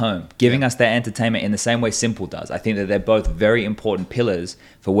fans at home, giving us their entertainment in the same way Simple does. I think that they're both very important pillars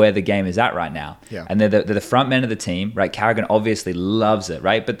for where the game is at right now. Yeah. And they're the front men of the team, right? Carrigan obviously loves it,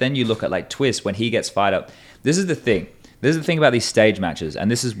 right? But then you look at Twist when he gets fired up. This is the thing. This is the thing about these stage matches,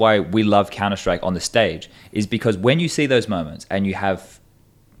 and this is why we love Counter-Strike on the stage, is because when you see those moments and you have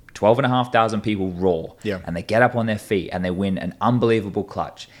 12,500 people raw. Yeah. And they get up on their feet and they win an unbelievable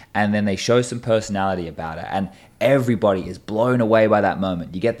clutch. And then they show some personality about it. And everybody is blown away by that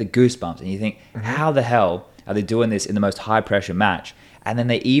moment. You get the goosebumps and you think, how the hell are they doing this in the most high pressure match? And then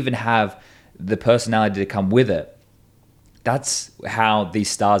they even have the personality to come with it. That's how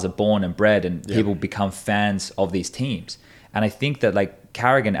these stars are born and bred, and people become fans of these teams. And I think that like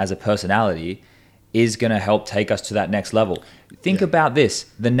Carrigan as a personality is going to help take us to that next level. Think about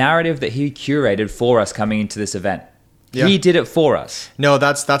this, the narrative that he curated for us coming into this event. Yeah. He did it for us. No,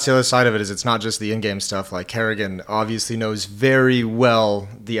 that's the other side of it, is it's not just the in-game stuff. Like Carrigan obviously knows very well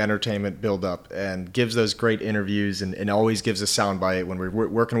the entertainment build-up and gives those great interviews and always gives a soundbite. When we're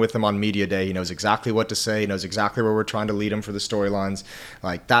working with him on media day, he knows exactly what to say. He knows exactly where we're trying to lead him for the storylines.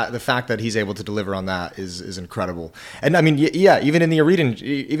 Like that, the fact that he's able to deliver on that is incredible. And I mean, yeah, even in the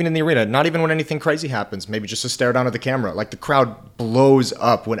arena, not even when anything crazy happens, maybe just a stare down at the camera. Like the crowd blows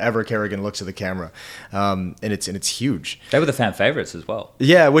up whenever Carrigan looks at the camera, and it's huge. They were the fan favorites as well.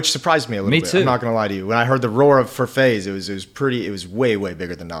 Yeah, which surprised me a little bit. Me too. I'm not gonna lie to you. When I heard the roar for FaZe, it was way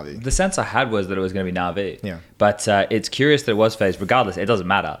bigger than Na'Vi. The sense I had was that it was going to be Na'Vi. Yeah. But it's curious that it was FaZe. Regardless, it doesn't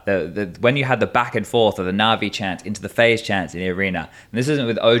matter. When you had the back and forth of the Na'Vi chants into the FaZe chants in the arena, and this isn't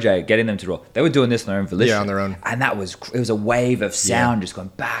with OJ getting them to roar. They were doing this on their own volition. Yeah, on their own. And it was a wave of sound just going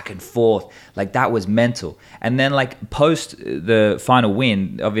back and forth. Like that was mental. And then like post the final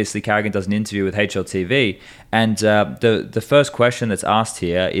win, obviously Carrigan does an interview with HLTV, and the first question that's asked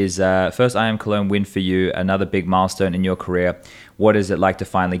here is, first IEM Cologne win for you, another big milestone in your career. What is it like to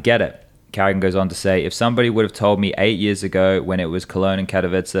finally get it? Carrigan goes on to say, if somebody would have told me 8 years ago when it was Cologne and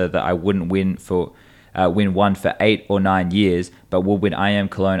Katowice that I wouldn't win one for 8 or 9 years, but would win IEM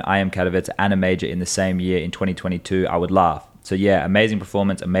Cologne, IEM Katowice, and a major in the same year in 2022, I would laugh. So yeah, amazing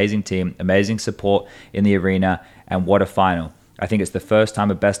performance, amazing team, amazing support in the arena, and what a final. I think it's the first time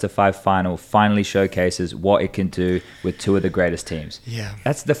a best-of-5 final finally showcases what it can do with two of the greatest teams. Yeah.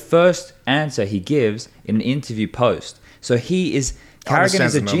 That's the first answer he gives in an interview post. So Carrigan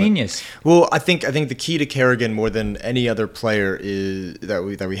is a genius. Well, I think the key to Carrigan more than any other player is that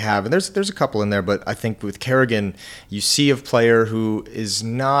we have, and there's a couple in there, but I think with Carrigan, you see a player who is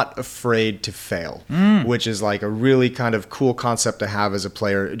not afraid to fail, which is like a really kind of cool concept to have as a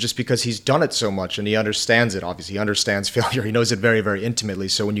player, just because he's done it so much and he understands it. Obviously, he understands failure. He knows it very, very intimately.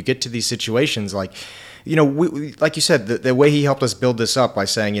 So when you get to these situations, like, you know, like you said, the way he helped us build this up by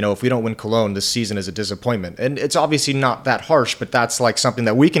saying, you know, if we don't win Cologne, this season is a disappointment. And it's obviously not that harsh, but that's like something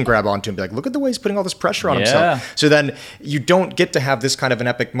that we can grab onto and be like, look at the way he's putting all this pressure on himself. So then you don't get to have this kind of an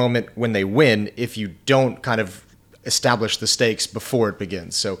epic moment when they win if you don't kind of establish the stakes before it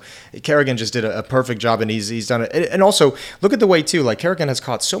begins. So Carrigan just did a perfect job, and he's done it. And also look at the way too, like Carrigan has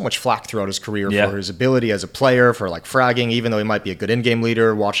caught so much flack throughout his career for his ability as a player, for like fragging, even though he might be a good in-game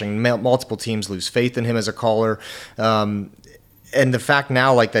leader, watching multiple teams lose faith in him as a caller. And the fact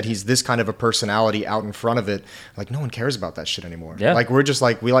now, like, that he's this kind of a personality out in front of it, like, no one cares about that shit anymore. Yeah. Like, we're just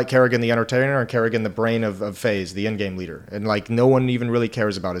like, we like Carrigan the entertainer and Carrigan the brain of FaZe, the in-game leader. And, like, no one even really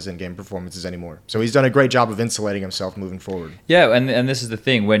cares about his in-game performances anymore. So he's done a great job of insulating himself moving forward. Yeah, and this is the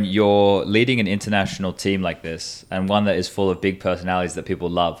thing. When you're leading an international team like this, and one that is full of big personalities that people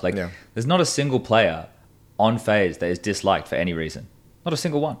love, like, there's not a single player on FaZe that is disliked for any reason. Not a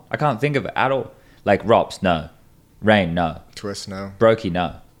single one. I can't think of it at all. Like, Rops, no. Rain, no. Twist, no. Brokey,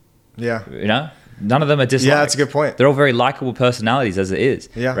 no. Yeah. You know? None of them are disliked. Yeah, that's a good point. They're all very likable personalities as it is.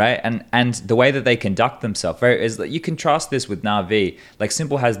 Yeah. Right? And the way that they conduct themselves, is that you contrast this with Na'Vi. Like,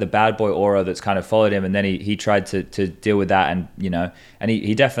 Simple has the bad boy aura that's kind of followed him, and then he tried to deal with that, and, you know, and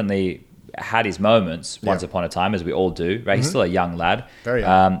he definitely had his moments once upon a time, as we all do, right? He's still a young lad. Very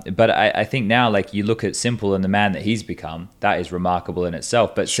young. But I think now, like, you look at Simple and the man that he's become, that is remarkable in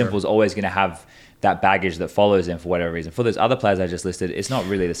itself. But Simple's always going to have that baggage that follows him for whatever reason. For those other players I just listed, it's not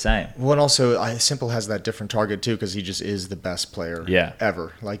really the same. Well, and also, Simple has that different target too, because he just is the best player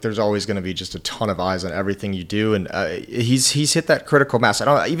ever. Like, there's always going to be just a ton of eyes on everything you do, and he's hit that critical mass. I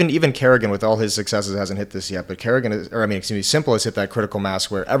don't even Carrigan, with all his successes, hasn't hit this yet, but Simple has hit that critical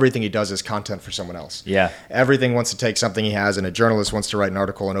mass where everything he does is content for someone else. Yeah. Everything wants to take something he has, and a journalist wants to write an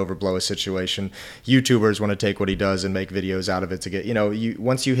article and overblow a situation. YouTubers want to take what he does and make videos out of it to get, you know,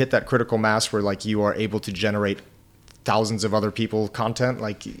 once you hit that critical mass where, like, you are able to generate thousands of other people content,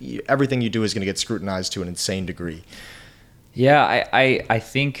 like, everything you do is going to get scrutinized to an insane degree. Yeah, I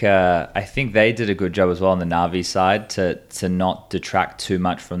think they did a good job as well on the Na'Vi side to not detract too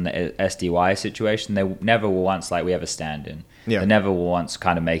much from the SDY situation. They never were once like, we have a stand-in. They never were once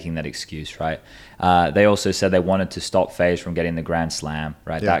kind of making that excuse, right? They also said they wanted to stop FaZe from getting the Grand Slam,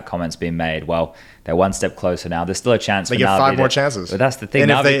 right? That comment's been made. Well, they're one step closer now. There's still a chance they for get Na'Vi 5 more chances. But that's the thing.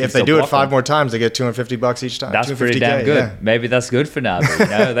 And if they do it 5 more times, they get $250 each time. That's pretty damn good. Yeah. Maybe that's good for Na'Vi. You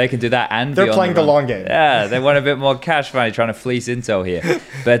know, they can do that and they're playing the long game. Yeah, they want a bit more cash money, trying to fleece Intel here.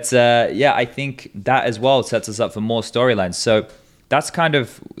 But I think that as well sets us up for more storylines. So that's kind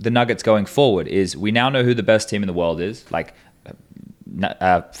of the nuggets going forward. Is we now know who the best team in the world is. Like,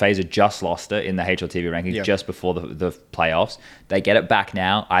 FaZe had just lost it in the HLTV rankings just before the playoffs. They get it back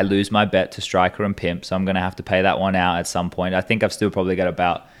now. I lose my bet to Striker and Pimp, so I'm going to have to pay that one out at some point. I think I've still probably got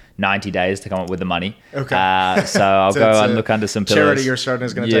about 90 days to come up with the money. Okay. So I'll go and look under some pillars. Charity you're starting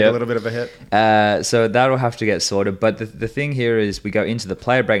is going to take a little bit of a hit. So that'll have to get sorted. But the thing here is we go into the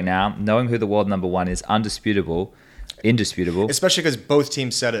player break now, knowing who the world number one is, indisputable. Especially because both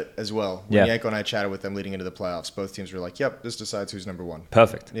teams said it as well. When Yanko and I chatted with them leading into the playoffs, both teams were like, yep, this decides who's number one.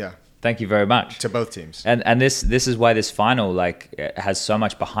 Perfect. Yeah. Thank you very much. To both teams. And this is why this final has so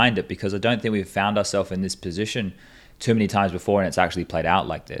much behind it, because I don't think we've found ourselves in this position too many times before and it's actually played out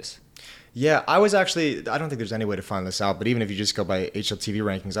like this. Yeah, I don't think there's any way to find this out, but even if you just go by HLTV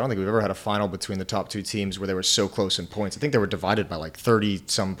rankings, I don't think we've ever had a final between the top two teams where they were so close in points. I think they were divided by like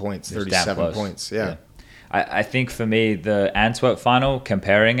 30-some points, 37 points. Yeah. I think for me, the Antwerp final,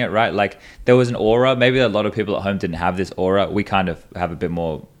 comparing it, right? Like, there was an aura. Maybe a lot of people at home didn't have this aura. We kind of have a bit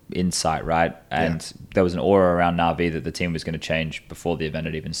more insight, right? And there was an aura around Na'Vi that the team was going to change before the event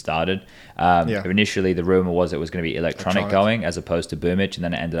had even started. Initially, the rumor was it was going to be electronic going as opposed to Boomich, and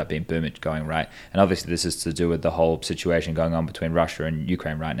then it ended up being Boomich going, right? And obviously, this is to do with the whole situation going on between Russia and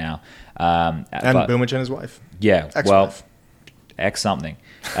Ukraine right now. And Boomich and his wife. Yeah, ex-wife. X something.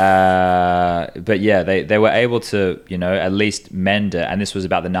 But yeah, they were able to, at least mend it. And this was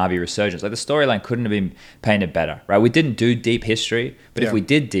about the Na'Vi resurgence. Like, the storyline couldn't have been painted better, right? We didn't do deep history, but if we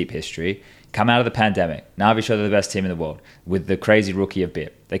did deep history, come out of the pandemic, Na'Vi show they're the best team in the world with the crazy rookie of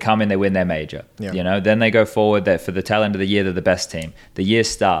BIP. They come in, they win their major. Then they go forward. For the tail end of the year, they're the best team. The year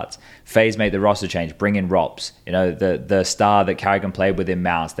starts. FaZe make the roster change, bring in Rops. The star that Carrigan played with in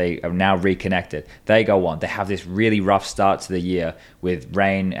Mouse, they are now reconnected. They go on. They have this really rough start to the year with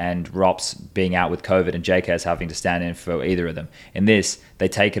Rain and Rops being out with COVID and JKS having to stand in for either of them. In this, they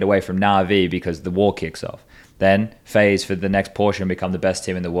take it away from Na'Vi because the war kicks off. Then FaZe, for the next portion, become the best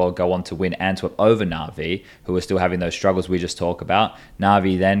team in the world, go on to win Antwerp over Na'Vi, who are still having those struggles we just talked about.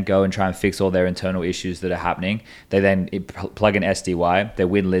 Na'Vi then go and try and fix all their internal issues that are happening. They then plug in SDY. They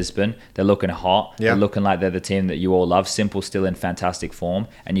win Lisbon. They're looking hot. They're looking like they're the team that you all love. Simple still in fantastic form.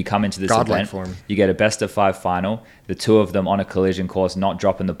 And you come into this event, form. You get a best of 5 final, the two of them on a collision course, not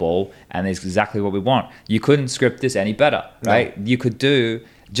dropping the ball, and it's exactly what we want. You couldn't script this any better, right? No. You could do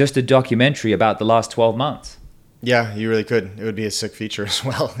just a documentary about the last 12 months. Yeah, you really could. It would be a sick feature as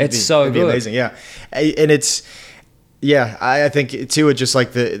well. It'd be amazing. Yeah, and it's. Yeah, I think too. It just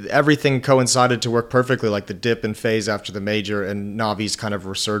like everything coincided to work perfectly. Like the dip in FaZe after the major and Navi's kind of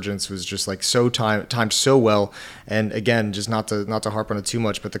resurgence was just like so timed so well. And again, just not to harp on it too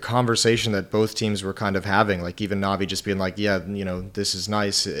much, but the conversation that both teams were kind of having, like even Navi just being like, yeah, this is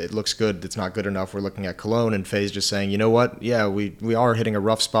nice. It looks good. It's not good enough. We're looking at Cologne, and FaZe just saying, you know what? Yeah, we are hitting a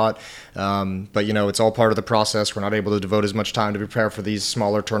rough spot. But it's all part of the process. We're not able to devote as much time to prepare for these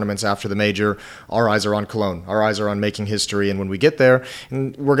smaller tournaments after the major. Our eyes are on Cologne. Our eyes are on making history, and when we get there,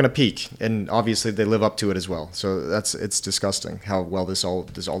 and we're going to peak, and obviously they live up to it as well. So it's disgusting how well this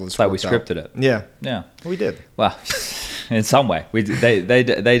worked like we scripted out. It. Yeah, we did. Well, in some way, they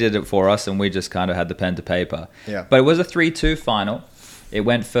did it for us, and we just kind of had the pen to paper. Yeah, but it was a 3-2 final. It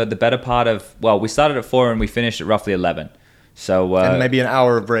went for the better part of we started at 4 and we finished at roughly 11. So and maybe an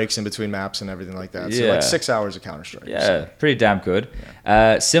hour of breaks in between maps and everything like that. So like 6 hours of Counterstrike. Yeah, pretty damn good.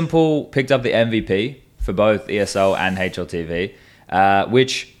 Yeah. Simple picked up the MVP for both ESO and HLTV,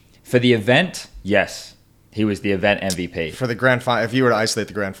 which for the event, yes, he was the event MVP. For the grand final, if you were to isolate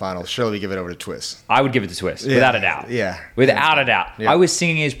the grand final, surely we give it over to Twist. I would give it to Twist, without a doubt. Yeah. Without a doubt. Yeah. I was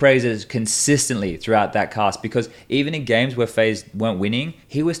singing his praises consistently throughout that cast because even in games where FaZe weren't winning,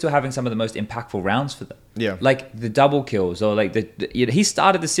 he was still having some of the most impactful rounds for them. Yeah. Like the double kills or like he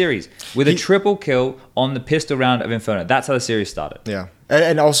started the series with a triple kill on the pistol round of Inferno. That's how the series started. Yeah.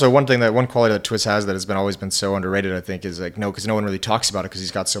 And also one quality that Twist has that has always been so underrated, I think, is like because no one really talks about it because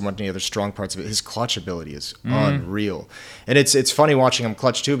he's got so many other strong parts of it. His clutch ability is unreal, and it's funny watching him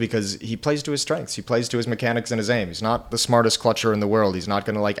clutch too because he plays to his strengths. He plays to his mechanics and his aim. He's not the smartest clutcher in the world. He's not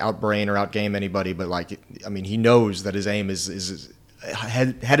going to like outbrain or outgame anybody, but he knows that his aim is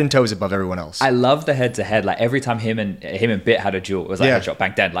head and toes above everyone else. I love the head-to-head. Like every time him and Bit had a duel, it was like headshot,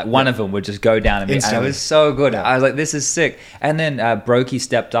 bang, dead. Like one of them would just go down and it was so good. I was like, this is sick. And then Brokey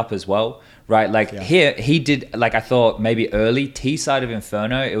stepped up as well. Right, like here he did, like I thought maybe early T side of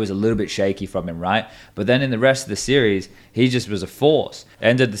Inferno, it was a little bit shaky from him, right? But then in the rest of the series, he just was a force.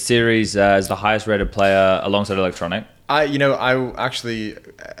 Ended the series as the highest rated player alongside Electronic. I actually,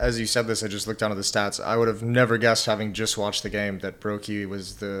 as you said this, I just looked down at the stats. I would have never guessed, having just watched the game, that Brokey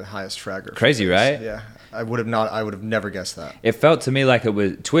was the highest fragger. Crazy, right? Yeah, I would have never guessed that. It felt to me like it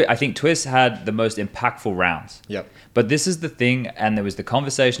was. I think Twist had the most impactful rounds. Yep. But this is the thing, and there was the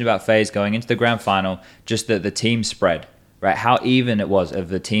conversation about FaZe going into the grand final, just the team spread. Right, how even it was of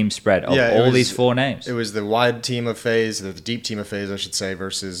the team spread of all these 4 names. It was the wide team of FaZe, the deep team of FaZe, I should say,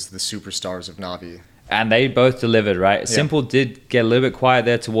 versus the superstars of Na'Vi. And they both delivered, right? Simple did get a little bit quiet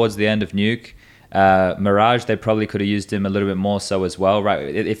there towards the end of Nuke. Mirage, they probably could have used him a little bit more so as well,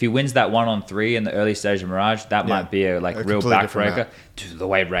 right? If he wins that 1-on-3 in the early stage of Mirage, that might be a real backbreaker. Dude, the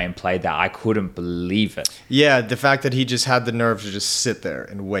way Rain played that, I couldn't believe it. Yeah, the fact that he just had the nerve to just sit there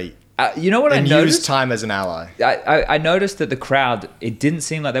and wait. You know what I noticed? And use time as an ally. I noticed that the crowd, it didn't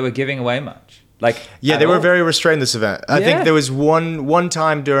seem like they were giving away much. They were very restrained this event. I think there was one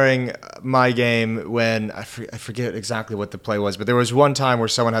time during my game when I forget exactly what the play was, but there was one time where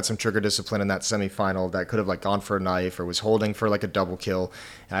someone had some trigger discipline in that semifinal that could have gone for a knife or was holding for a double kill.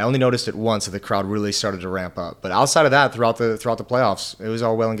 And I only noticed it once, and the crowd really started to ramp up. But outside of that, throughout the playoffs, it was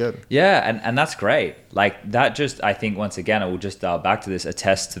all well and good. Yeah, and that's great. That just, I think, once again, I will just dial back to this,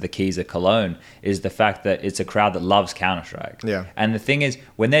 attest to the keys of Cologne, is the fact that it's a crowd that loves Counter-Strike. Yeah. And the thing is,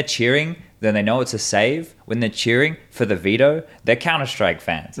 when they're cheering, then they know it's a save. When they're cheering for the veto, they're Counter-Strike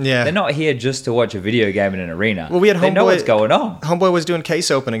fans. Yeah. They're not here just to watch a video game in an arena. Well, they know what's going on. Homeboy was doing case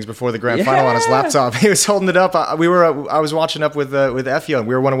openings before the grand final on his laptop. He was holding it up. I was watching up with Effio, and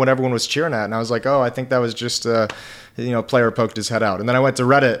we were wondering what everyone was cheering at, and I was like, oh, I think that was just player poked his head out. And then I went to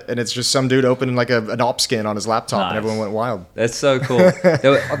Reddit, and it's just some dude opening an op skin on his laptop, and everyone went wild. That's so cool.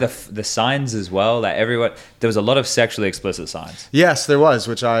 There were the signs as well. There was a lot of sexually explicit signs. Yes, there was,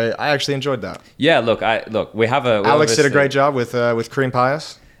 which I actually enjoyed that. Yeah, look, we have a... Alex did a great job with Kareem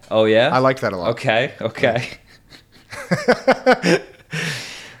Pius. Oh, yeah? I liked that a lot. Okay.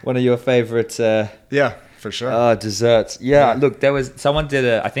 One of your favorite... yeah, for sure. Desserts. Yeah, look,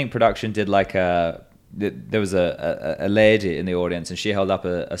 I think production did there was a lady in the audience, and she held up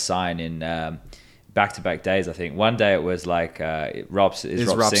a sign in back-to-back days, I think. One day it was Rob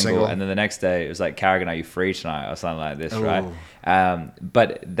single, and then the next day it was Carrigan, are you free tonight, or something like this, right?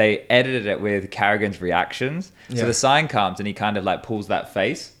 But they edited it with Carrigan's reactions. So the sign comes, and he kind of pulls that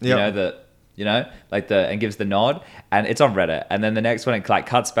face, and gives the nod, and it's on Reddit. And then the next one, it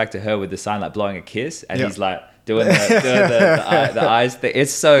cuts back to her with the sign blowing a kiss, and he's doing the eyes thing.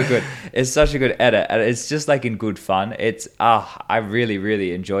 It's so good. It's such a good edit, and it's just in good fun. I really,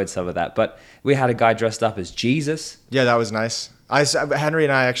 really enjoyed some of that. But we had a guy dressed up as Jesus. Yeah, that was nice. Henry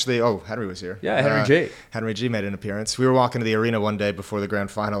and I actually... Oh, Henry was here. Yeah, Henry G. Henry G made an appearance. We were walking to the arena one day before the grand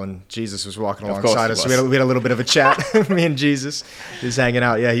final, and Jesus was walking alongside us. So we had a little bit of a chat. Me and Jesus just hanging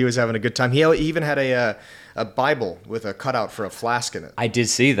out. Yeah, he was having a good time. He even had a Bible with a cutout for a flask in it. I did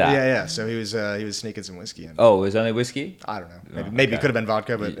see that. Yeah. So he was sneaking some whiskey in. Oh, it was only whiskey? I don't know. Maybe it could have been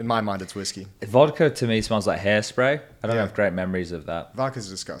vodka, but in my mind, it's whiskey. Vodka to me smells like hairspray. I don't have great memories of that. Vodka's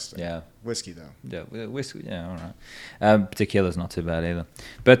disgusting. Yeah. Whiskey though. Yeah, whiskey. Yeah, all right. Tequila's not too bad either.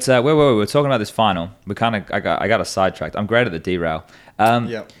 But where were we? We're talking about this final. I got us sidetracked. I'm great at the derail.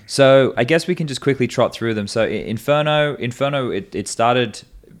 So I guess we can just quickly trot through them. So Inferno, it started.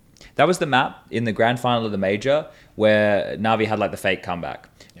 That was the map in the grand final of the major where Na'Vi had the fake comeback.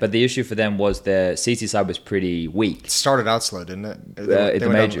 But the issue for them was their CC side was pretty weak. It started out slow, didn't it? At the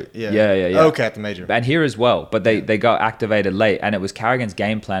major. Yeah. Okay, at the major. And here as well. But they got activated late. And it was Carrigan's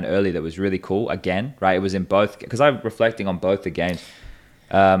game plan early that was really cool. Again, right? It was in both. Because I'm reflecting on both the games.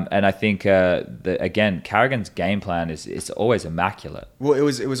 And I think, again, Carrigan's game plan is always immaculate. Well, it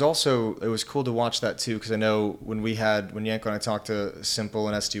was cool to watch that too, because I know when Yanko and I talked to Simple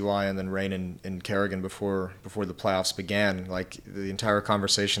and SDY and then Rain and Carrigan before the playoffs began, the entire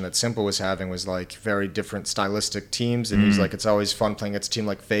conversation that Simple was having was very different stylistic teams, and he's it's always fun playing against a team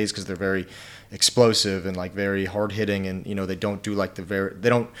like FaZe because they're very explosive and very hard hitting, and they don't do they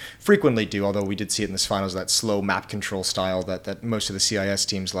don't frequently do, although we did see it in this finals, that slow map control style that most of the CIS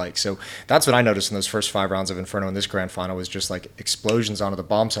teams like. So that's what I noticed in those first 5 rounds of Inferno in this grand final, was just explosions onto the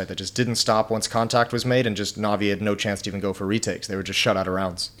bomb site that just didn't stop once contact was made, and just Na'Vi had no chance to even go for retakes. They were just shut out of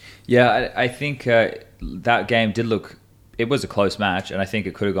rounds. Yeah, I think that game did look it was a close match, and I think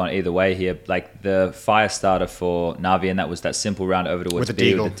it could have gone either way here. Like the fire starter for Na'Vi, and that was that simple round over towards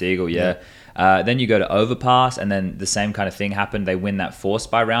B with the Deagle, yeah. Then you go to overpass, and then the same kind of thing happened. They win that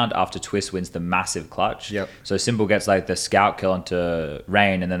 4-spy round after Twist wins the massive clutch. Yep. So Simple gets like the scout kill onto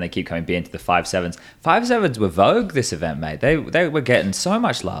Rain, and then they keep coming B into the 5-7s. 5-7s were vogue this event, mate. They were getting so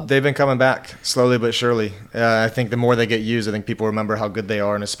much love. They've been coming back slowly but surely. I think the more they get used, I think people remember how good they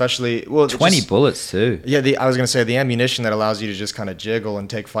are, and especially 20 bullets too. Yeah, I was gonna say the ammunition that allows you to just kind of jiggle and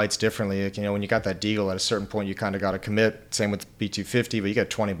take fights differently. Like, when you got that Deagle, at a certain point you kind of got to commit. Same with B250, but you got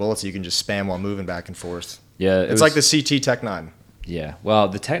 20 bullets you can just spam while moving back and forth. Yeah, it's like the CT Tech 9. Yeah, well,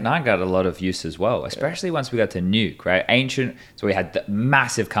 the Tech 9 got a lot of use as well, especially once we got to Nuke, right? Ancient, so we had the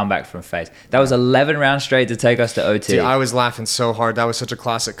massive comeback from FaZe. That was 11 rounds straight to take us to OT. See, I was laughing so hard. That was such a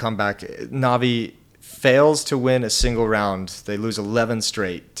classic comeback. Na'Vi fails to win a single round. They lose 11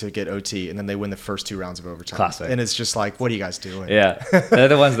 straight to get OT, and then they win the first 2 rounds of overtime. Classic. And it's just like, what are you guys doing? Yeah, they're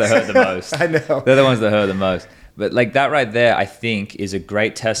the ones that hurt the most. I know. They're the ones that hurt the most. But like that right there, I think, is a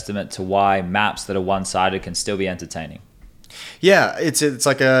great testament to why maps that are one-sided can still be entertaining. Yeah, it's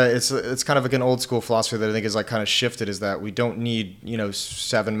like it's kind of like an old school philosophy that I think is like kind of shifted, is that we don't need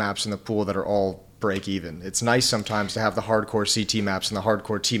 7 maps in the pool that are all break even. It's nice sometimes to have the hardcore CT maps and the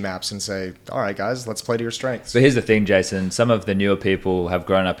hardcore T maps and say, all right, guys, let's play to your strengths. But here's the thing, Jason. Some of the newer people have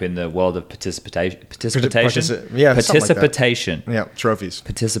grown up in the world of participation. Yeah, trophies.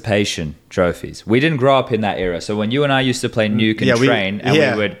 Participation trophies. We didn't grow up in that era. So when you and I used to play Nuke and Train, and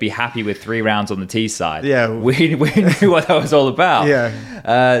we would be happy with 3 rounds on the T side, we knew what that was all about.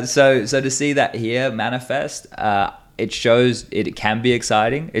 Yeah. So to see that here manifest, it shows it can be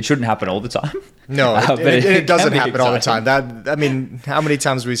exciting. It shouldn't happen all the time. No, but it doesn't happen all the time. How many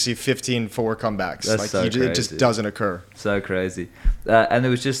times we see 15-4 comebacks? That's so crazy. It just doesn't occur. So crazy. And it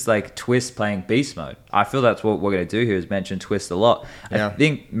was just like Twist playing beast mode. I feel that's what we're going to do here, is mention Twist a lot. I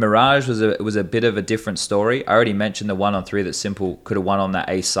think Mirage was a bit of a different story. I already mentioned the 1-on-3 that Simple could have won on that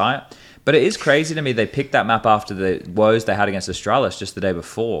ace site. But it is crazy to me they picked that map after the woes they had against Astralis just the day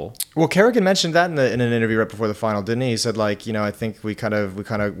before. Well, Kerrigan mentioned that in an interview right before the final, didn't he? He said, like, I think we kind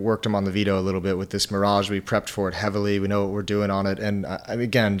of worked him on the veto a little bit with this Mirage. We prepped for it heavily. We know what we're doing on it. And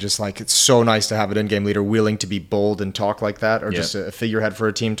again, just like, it's so nice to have an in-game leader willing to be bold and talk like that, or just a figurehead for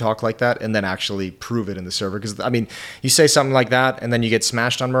a team talk like that, and then actually prove it in the server. Because, you say something like that, and then you get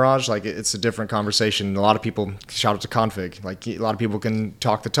smashed on Mirage, like, it's a different conversation. A lot of people, shout out to Config, like, a lot of people can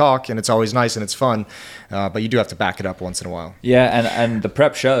talk the talk, and it's always nice and it's fun, but you do have to back it up once in a while. Yeah, and the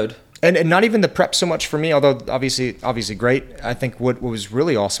prep showed. And not even the prep so much for me, although obviously great. I think what was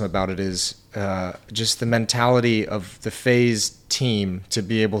really awesome about it is just the mentality of the FaZe team to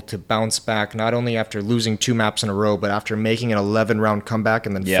be able to bounce back, not only after losing 2 maps in a row, but after making an 11-round comeback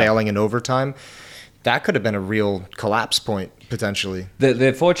and then failing in overtime. That could have been a real collapse point, potentially.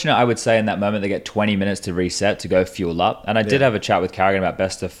 They're fortunate, I would say, in that moment they get 20 minutes to reset to go fuel up. And I did have a chat with Kerrigan about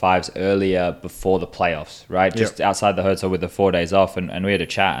best of 5s earlier before the playoffs, right? Just outside the hotel with the 4 days off. And we had a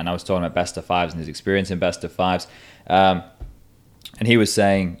chat, and I was talking about best of 5s and his experience in best of 5s. And he was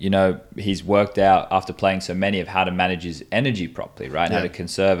saying, he's worked out after playing so many of how to manage his energy properly, right? And how to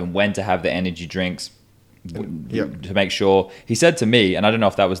conserve and when to have the energy drinks. To make sure, he said to me, and I don't know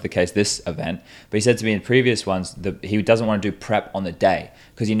if that was the case this event, but he said to me in previous ones that he doesn't want to do prep on the day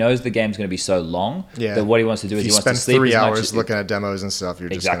because he knows the game's going to be so long that what he wants to do is he wants to sleep 3 hours looking at demos and stuff.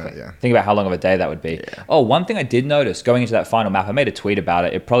 You're exactly. Just gonna, Think about how long of a day that would be. One thing I did notice going into that final map, I made a tweet about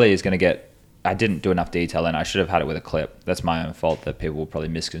it. It probably is going to get, I didn't do enough detail, and I should have had it with a clip. That's my own fault that people will probably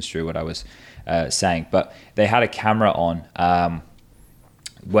misconstrue what I was saying. But they had a camera on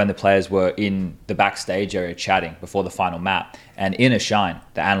when the players were in the backstage area chatting before the final map. And Inner Shine,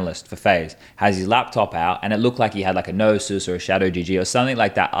 the analyst for FaZe, has his laptop out, and it looked like he had like a Gnosis or a Shadow GG or something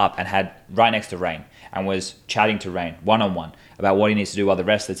like that up, and had right next to Rain, and was chatting to Rain one-on-one about what he needs to do while the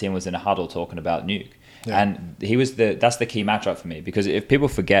rest of the team was in a huddle talking about Nuke. And that's the key matchup for me, because if people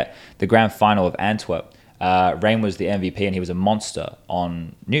forget the grand final of Antwerp, Rain was the MVP and he was a monster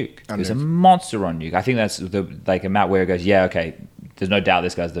on Nuke. He was a monster on Nuke. I think that's a map where it goes, there's no doubt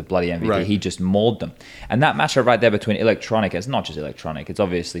this guy's the bloody MVP. Right. He just mauled them. And that matchup right there between Electronic, it's not just Electronic, it's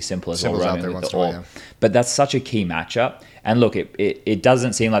obviously Simple as well, roaming with the AWP. But that's such a key matchup. And look, it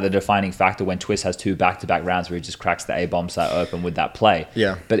doesn't seem like the defining factor when Twist has 2 back-to-back rounds where he just cracks the A-bomb site open with that play.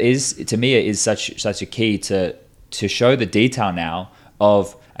 Yeah. But to me, it is such a key to show the detail now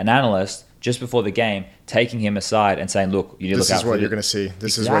of an analyst just before the game, taking him aside and saying, look, you need to look out. This is what you're going to see.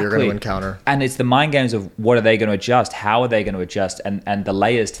 This is what you're going to encounter. And it's the mind games of what are they going to adjust? How are they going to adjust? And the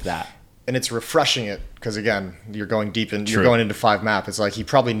layers to that. and it's refreshing it because again, you're going deep and you're going into 5 map. It's like he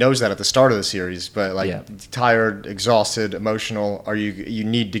probably knows that at the start of the series, but like tired, exhausted, emotional. You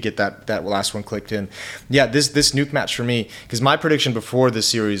need to get that last one clicked in. Yeah, this nuke match for me, because my prediction before this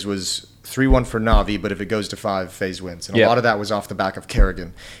series was 3-1 for Na'Vi, but if it goes to 5, FaZe wins. And a lot of that was off the back of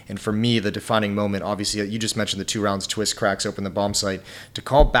Kerrigan. And for me, the defining moment, obviously, you just mentioned the 2 rounds, Twist cracks open the bomb site. To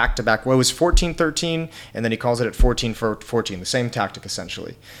call back-to-back, well, it was 14-13, and then he calls it at 14-14, the same tactic,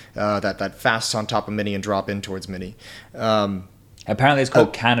 essentially. That fast on top of Mini and drop in towards Mini. Apparently it's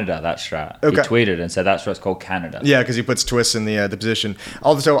called Canada, that strat. Okay. He tweeted and said that's what it's called, Canada. Yeah, because he puts Twist in the position.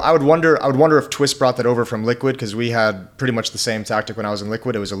 Also, I would wonder if Twist brought that over from Liquid, because we had pretty much the same tactic when I was in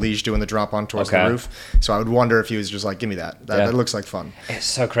Liquid. It was Elige doing the drop on towards the roof. So I would wonder if he was just like, give me that. That looks like fun. It's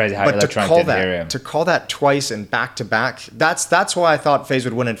so crazy how Electronic didn't hear him. To call that twice and back to back, that's why I thought FaZe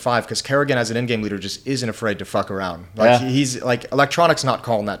would win in 5, because Kerrigan as an in-game leader just isn't afraid to fuck around. Like he's like, Electronic's not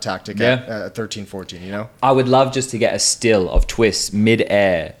calling that tactic at 13-14, you know? I would love just to get a still of Twist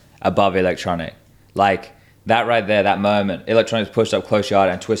mid-air above Electronic. Like that right there, that moment, Electronic's pushed up close yard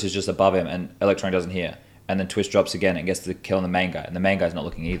and Twist is just above him and Electronic doesn't hear. And then Twist drops again and gets the kill on the main guy. And the main guy's not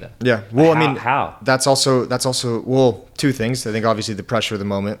looking either. Yeah. Well, how? That's also well, 2 things. I think obviously the pressure of the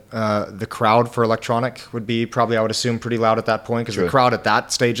moment. The crowd for Electronic would be probably, I would assume, pretty loud at that point, because the crowd at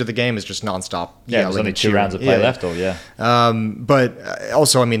that stage of the game is just nonstop. Yeah, there's only 2 rounds of play left. But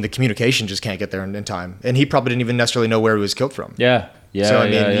also, the communication just can't get there in time. And he probably didn't even necessarily know where he was killed from. Yeah. Yeah, so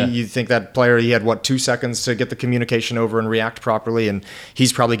you think that player, he had 2 seconds to get the communication over and react properly, and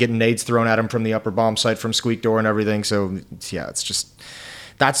he's probably getting nades thrown at him from the upper bomb site from Squeak Door and everything. So yeah, it's just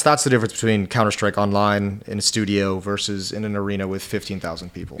that's the difference between Counter-Strike online in a studio versus in an arena with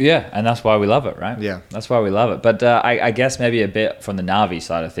 15,000 people. Yeah, and that's why we love it, right? Yeah, that's why we love it. But I guess maybe a bit from the Na'Vi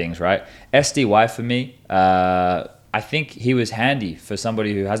side of things, right? SDY for me, I think he was handy for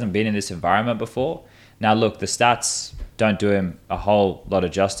somebody who hasn't been in this environment before. Now look, the stats don't do him a whole lot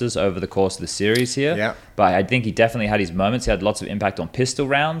of justice over the course of the series here. Yeah. But I think he definitely had his moments. He had lots of impact on pistol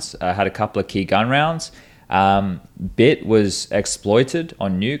rounds, had a couple of key gun rounds. Bit was exploited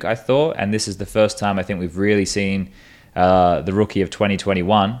on Nuke, I thought, and this is the first time I think we've really seen the rookie of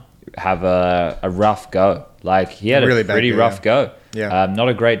 2021 have a rough go. Like, he had a pretty rough go. Yeah. Not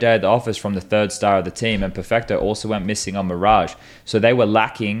a great day at the office from the 3rd star of the team, and Perfecto also went missing on Mirage. So they were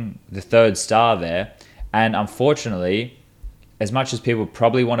lacking the 3rd star there. And unfortunately, as much as people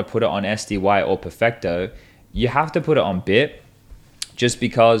probably want to put it on SDY or Perfecto, you have to put it on Bit, just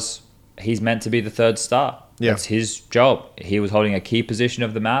because he's meant to be the 3rd star. Yeah. That's his job. He was holding a key position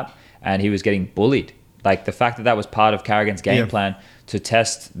of the map and he was getting bullied. Like, the fact that was part of Carrigan's game plan to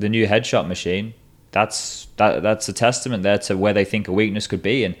test the new headshot machine, that's a testament there to where they think a weakness could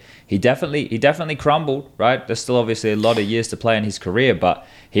be. And he definitely crumbled, right? There's still obviously a lot of years to play in his career, but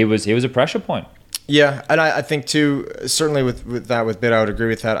he was a pressure point. Yeah, and I think too, certainly with Bit, I would agree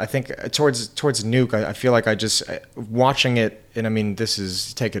with that. I think towards Nuke, I feel like I just watching it, and this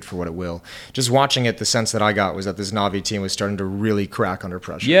is, take it for what it will. Just watching it, the sense that I got was that this Na'Vi team was starting to really crack under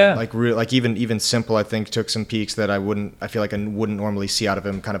pressure. Yeah, like even Simple, I think, took some peaks that I feel like I wouldn't normally see out of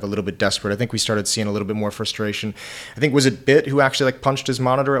him. Kind of a little bit desperate. I think we started seeing a little bit more frustration. I think, was it Bit who actually punched his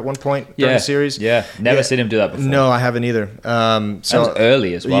monitor at one point during the series? Yeah, never seen him do that before. No, I haven't either. So that was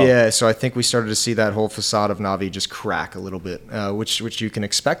early as well. Yeah, so I think we started to see that whole facade of Na'Vi just crack a little bit, which you can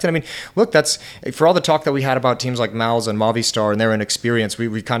expect. And look, that's, for all the talk that we had about teams like Mal's and Movistar and their inexperience,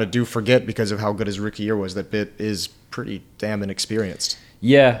 we kind of do forget, because of how good his rookie year was, that Bit is pretty damn inexperienced.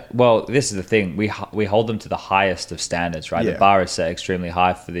 Yeah, well, this is the thing. We hold them to the highest of standards, right? Yeah. The bar is set extremely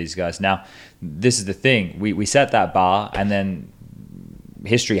high for these guys. Now, this is the thing. We set that bar, and then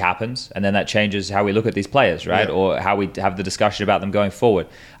history happens, and then that changes how we look at these players, right? Yeah. Or how we have the discussion about them going forward.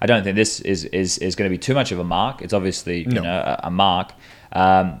 I don't think this is going to be too much of a mark. It's obviously a mark.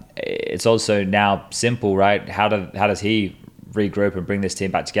 It's also now Simple, right? How does he regroup and bring this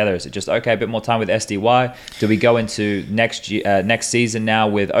team back together? Is it just, okay, a bit more time with SDY? Do we go into next season now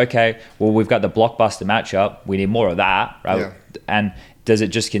with, okay, well, we've got the blockbuster matchup, we need more of that, right? Yeah. And does it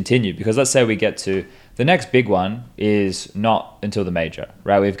just continue? Because let's say we get to the next big one is not until the major,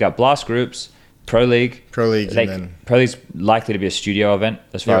 right? We've got Blast Groups, Pro League. Pro League's likely to be a studio event,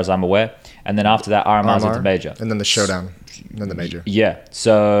 as far as I'm aware. And then after that, RMR's into major. And then the showdown, then the major. Yeah.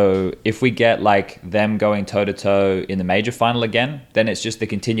 So if we get them going toe-to-toe in the major final again, then it's just the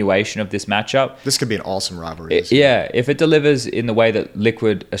continuation of this matchup. This could be an awesome rivalry. If it delivers in the way that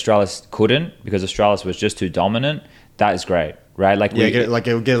Liquid Astralis couldn't, because Astralis was just too dominant, that is great. Right, it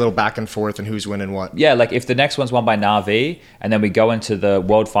would get a little back and forth and who's winning what. Yeah, if the next one's won by Na'Vi, and then we go into the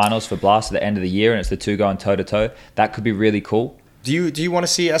World Finals for Blast at the end of the year, and it's the two going toe to toe, that could be really cool. Do you want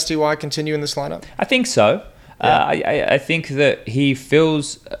to see SDY continue in this lineup? I think so. Yeah. I think that he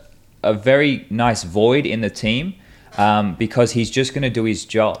fills a very nice void in the team because he's just going to do his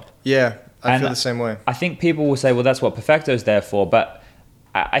job. Yeah, I feel the same way. I think people will say, well, that's what Perfecto's there for, but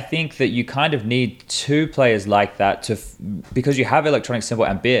I think that you kind of need two players like that because you have Electronic Symbol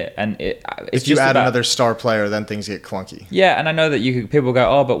and Beer, and it's if you add another star player, then things get clunky. Yeah, and I know that people go,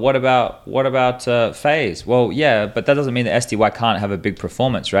 oh, but what about FaZe? Well, yeah, but that doesn't mean that SDY can't have a big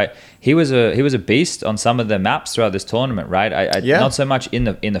performance, right? He was a beast on some of the maps throughout this tournament, right? Not so much in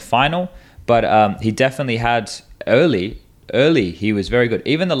the final, but he definitely had early. He was very good.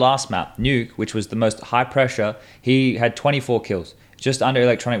 Even the last map, Nuke, which was the most high pressure, he had 24 kills. Just under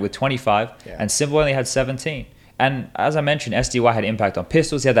Electronic with 25, and Symbol only had 17. And as I mentioned, SDY had impact on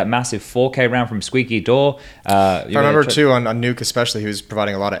pistols. He had that massive 4K round from Squeaky Door. I remember too on Nuke especially, he was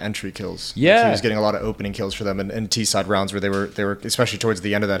providing a lot of entry kills. Yeah, like he was getting a lot of opening kills for them in T-side rounds where they were especially towards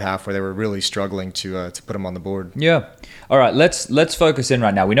the end of that half where they were really struggling to put him on the board. Yeah. All right, let's focus in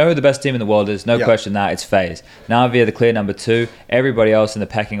right now. We know who the best team in the world is. No question that it's FaZe. Na'Vi are the clear number 2. Everybody else in the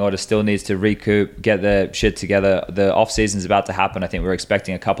pecking order still needs to recoup, get their shit together. The off season's about to happen. I think we're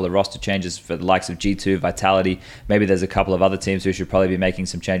expecting a couple of roster changes for the likes of G2, Vitality. Maybe there's a couple of other teams who should probably be making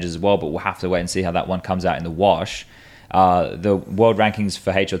some changes as well, but we'll have to wait and see how that one comes out in the wash. The world rankings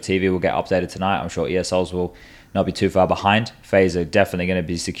for HLTV will get updated tonight. I'm sure ESLs will not be too far behind. FaZe are definitely going to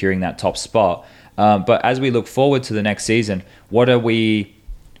be securing that top spot. But as we look forward to the next season,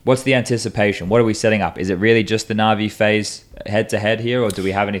 what's the anticipation? What are we setting up? Is it really just the Na'Vi FaZe head-to-head here, or do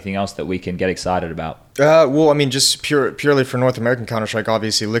we have anything else that we can get excited about? Well, I mean, just purely for North American Counter-Strike,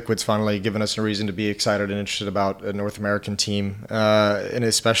 obviously Liquid's finally given us a reason to be excited and interested about a North American team. And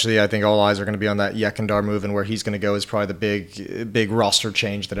especially, I think all eyes are going to be on that Yekindar move, and where he's going to go is probably the big roster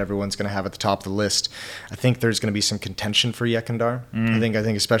change that everyone's going to have at the top of the list. I think there's going to be some contention for Yekindar. I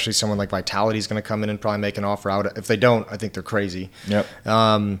think especially someone like Vitality is going to come in and probably make an offer out. If they don't, I think they're crazy. Yep.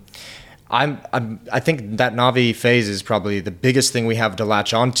 I think that Na'Vi FaZe is probably the biggest thing we have to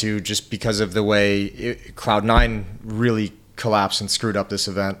latch onto, just because of the way Cloud9 really collapsed and screwed up this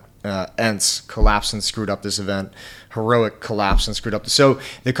event. ENCE collapsed and screwed up this event. Heroic collapsed and screwed up. So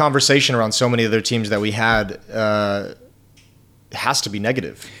the conversation around so many other teams that we had has to be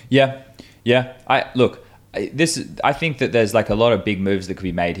negative. Yeah. I think that there's like a lot of big moves that could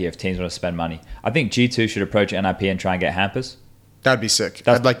be made here if teams want to spend money. I think G2 should approach NIP and try and get Hampers. That'd be sick.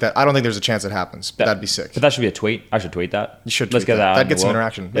 I'd like that. I don't think there's a chance it happens, but that'd be sick. But that should be a tweet. I should tweet that. You should. Let's get that out. That gets some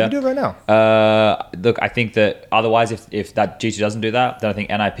interaction. Maybe do it right now. Look, I think that otherwise, if that G2 doesn't do that, then I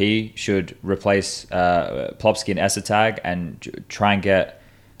think NIP should replace Plopsky and Esatag and try and get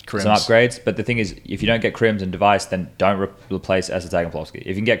some upgrades. But the thing is, if you don't get Crims and Device, then don't replace Esatag and Plopsky. If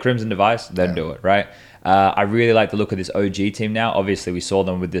you can get Crims and Device, then do it, right? I really like the look of this OG team now. Obviously, we saw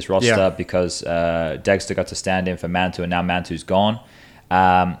them with this roster because Dexter got to stand in for Mantu, and now Mantu's gone.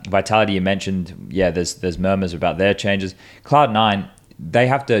 Vitality, you mentioned, there's murmurs about their changes. Cloud9, they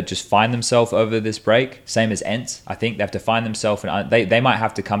have to just find themselves over this break, same as ENCE. I think they have to find themselves, and they might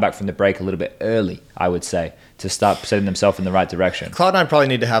have to come back from the break a little bit early, I would say, to start setting themselves in the right direction. Cloud9 probably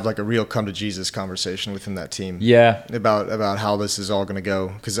need to have like a real come to Jesus conversation within that team. Yeah, about how this is all going to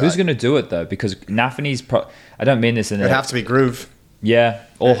go. Who's going to do it though? Because Nafany's I don't mean this in. It'd have to be Groove. Yeah,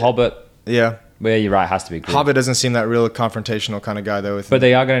 or Hobbit. Yeah. Well, you're right. It has to be Groove. Hobbit doesn't seem that real confrontational kind of guy, though. But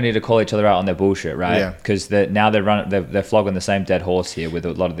they are going to need to call each other out on their bullshit, right? Yeah. Because they're flogging the same dead horse here with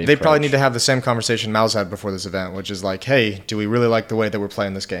a lot of the. They probably need to have the same conversation Mal's had before this event, which is like, hey, do we really like the way that we're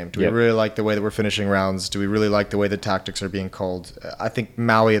playing this game? Do we really like the way that we're finishing rounds? Do we really like the way the tactics are being called? I think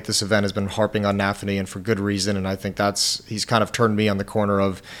Maui at this event has been harping on Nafany, and for good reason. And I think he's kind of turned me on the corner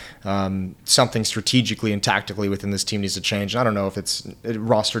of something strategically and tactically within this team needs to change. And I don't know if it's a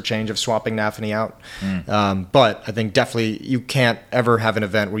roster change of swapping Nafany out. But I think definitely you can't ever have an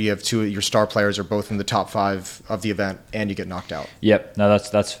event where you have two of your star players are both in the top 5 of the event and you get knocked out. Yep, no,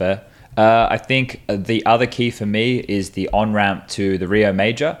 that's fair. I think the other key for me is the on-ramp to the Rio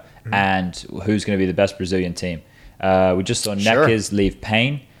Major and who's going to be the best Brazilian team. We just saw Neckers leave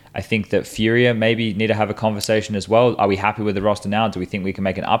Pain. I think that Furia maybe need to have a conversation as well. Are we happy with the roster now? Do we think we can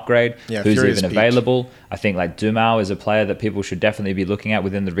make an upgrade? Yeah, who's Furia's even available? I think like Dumao is a player that people should definitely be looking at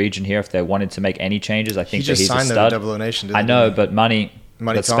within the region here if they wanted to make any changes. I think he's a stud. Double Nation, didn't I know, but money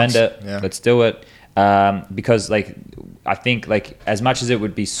let's talks. Spend it. Yeah. Let's do it. Because like I think like as much as it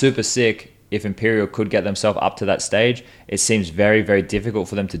would be super sick if Imperial could get themselves up to that stage, it seems very, very difficult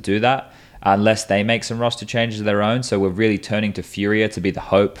for them to do that unless they make some roster changes of their own. So we're really turning to Furia to be the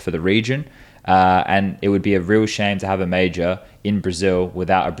hope for the region. And it would be a real shame to have a major in Brazil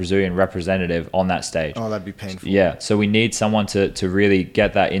without a Brazilian representative on that stage. Oh, that'd be painful. Yeah, so we need someone to really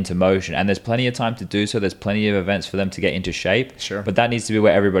get that into motion. And there's plenty of time to do so. There's plenty of events for them to get into shape. Sure. But that needs to be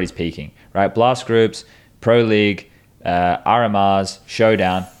where everybody's peaking, right? Blast groups, Pro League, RMRs,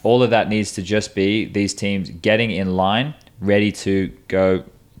 Showdown, all of that needs to just be these teams getting in line, ready to go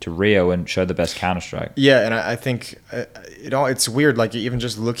to Rio and show the best Counter-Strike. Yeah, and I think it's weird, like even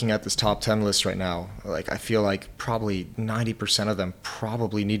just looking at this top 10 list right now, like I feel like probably 90% of them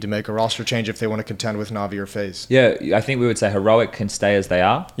probably need to make a roster change if they want to contend with Navi or FaZe. Yeah, I think we would say Heroic can stay as they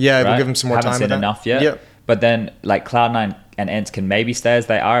are. Yeah, right? we'll give them some more time. Haven't seen enough yet. Yep. But then like Cloud9 and ENCE can maybe stay as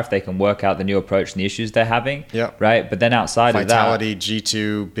they are if they can work out the new approach and the issues they're having. Yeah. Right? But then outside Vitality, of that...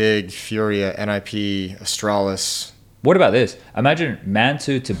 G2, Big, Furia, NIP, Astralis. What about this? Imagine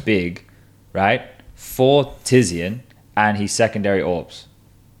Mantu to Big, right? For Tizian and his secondary Orbs.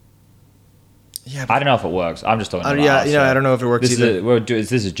 Yeah, I don't know if it works. I'm just talking about I don't know if it works either.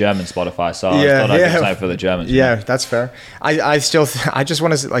 This is German Spotify, so I thought I'd give time for the Germans. Yeah, that's fair. I just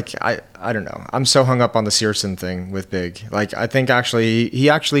want to, like, I don't know. I'm so hung up on the Searson thing with Big. Like, I think he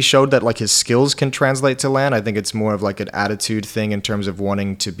actually showed that, like, his skills can translate to LAN. I think it's more of, like, an attitude thing in terms of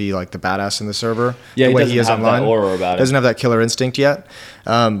wanting to be, like, the badass in the server. Yeah, the way he doesn't have that aura about it. Doesn't have that killer instinct yet.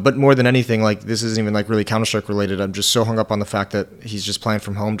 But more than anything, like, this isn't even, like, really Counter-Strike related. I'm just so hung up on the fact that he's just playing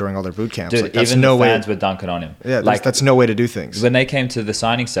from home during all their boot camps. Dude, like, that's even no the fans way. were dunking on him. Yeah, like, that's no way to do things. When they came to the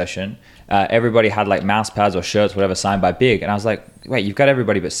signing session, everybody had like mouse pads or shirts, whatever, signed by Big. And I was like, wait, you've got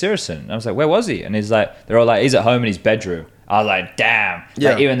everybody but Searson. And I was like, where was he? And they're all like, he's at home in his bedroom. I was like, damn.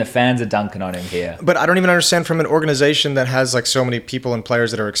 Yeah. Like, even the fans are dunking on him here. But I don't even understand, from an organization that has like so many people and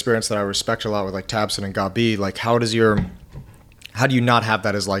players that are experienced that I respect a lot, with like Tabson and Gabi, like how do you not have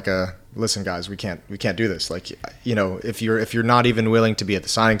that as like a, listen guys, we can't do this. Like, you know, if you're not even willing to be at the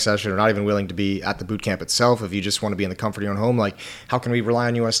signing session or not even willing to be at the boot camp itself, if you just want to be in the comfort of your own home, like how can we rely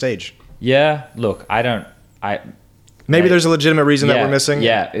on you on stage? Yeah, look, maybe there's a legitimate reason that we're missing.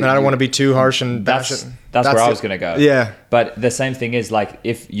 Yeah. And I don't want to be too harsh and bash it. That's where I was going to go. Yeah. But the same thing is, like,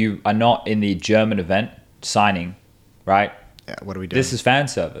 if you are not in the German event signing, right? Yeah, what do we do? This is fan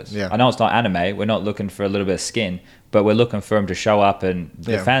service. Yeah. I know it's not anime. We're not looking for a little bit of skin, but we're looking for them to show up, and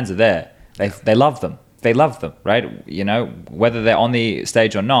the fans are there. They love them. They love them, right? You know, whether they're on the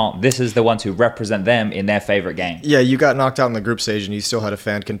stage or not, this is the ones who represent them in their favorite game. Yeah, you got knocked out in the group stage and you still had a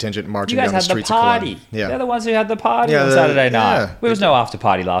fan contingent marching down the streets of Cologne. You guys had the party. Yeah. They're the ones who had the party on Saturday night. Yeah, There was no after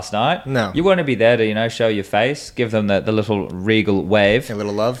party last night. No. You want to be there to, you know, show your face, give them the little regal wave. A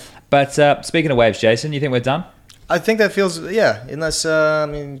little love. But speaking of waves, Jason, you think we're done? I think that feels, unless,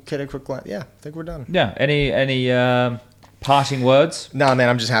 get a quick glance. Yeah, I think we're done. Yeah. Any parting words? Nah, man,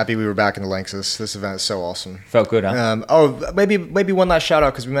 I'm just happy we were back in the Lanxess. This event is so awesome. Felt good, huh? Maybe one last shout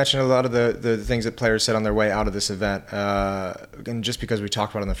out, because we mentioned a lot of the things that players said on their way out of this event. And just because we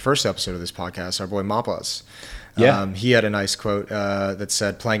talked about it in the first episode of this podcast, our boy Mapas. Yeah. He had a nice quote that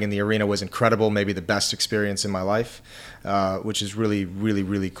said, playing in the arena was incredible, maybe the best experience in my life, which is really, really,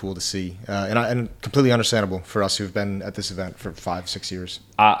 really cool to see. And completely understandable for us who've been at this event for 5-6 years.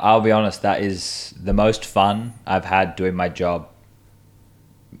 I'll be honest, that is the most fun I've had doing my job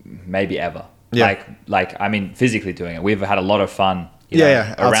maybe ever. Yeah. Like I mean, physically doing it. We've had a lot of fun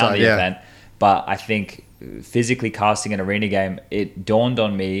around outside, the event. But I think physically casting an arena game, it dawned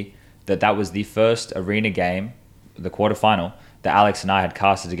on me that was the first arena game, the quarterfinal, that Alex and I had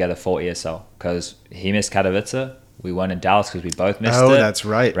casted together for ESL, because he missed Katowice, we weren't in Dallas because we both missed it. Oh, that's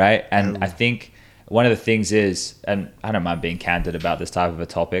right. Right? And I think one of the things is, and I don't mind being candid about this type of a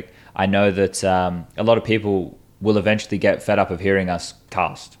topic, I know that a lot of people will eventually get fed up of hearing us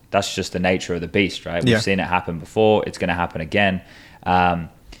cast. That's just the nature of the beast, right? We've seen it happen before. It's going to happen again.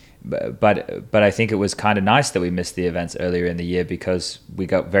 But I think it was kind of nice that we missed the events earlier in the year, because we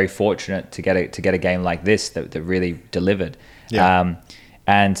got very fortunate to get a game like this that really delivered. Yeah.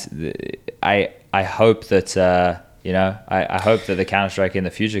 And I hope that I hope that the Counter-Strike in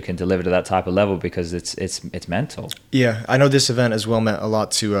the future can deliver to that type of level, because it's mental. Yeah, I know this event as well meant a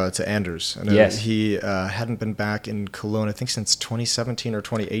lot to Anders. I know yes. He hadn't been back in Cologne, I think, since 2017 or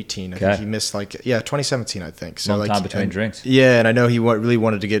 2018. I okay. think he missed 2017, I think. So long time between drinks. Yeah, and I know he really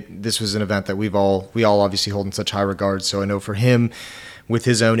wanted to get. This was an event that we all obviously hold in such high regard. So I know for him, with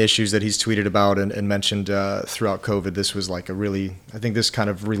his own issues that he's tweeted about and mentioned throughout COVID, this was like I think this kind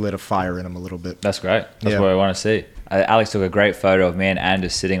of relit a fire in him a little bit. That's great. That's what I want to see. Alex took a great photo of me and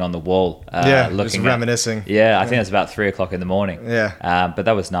Anders sitting on the wall. Looking reminiscing. I think it's about 3 o'clock in the morning. Yeah. But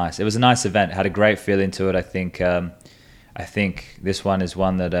that was nice. It was a nice event. It had a great feeling to it. I think this one is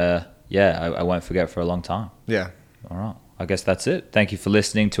one that, I won't forget for a long time. Yeah. All right. I guess that's it. Thank you for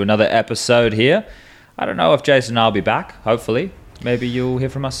listening to another episode here. I don't know if Jason and I'll be back. Hopefully. Maybe you'll hear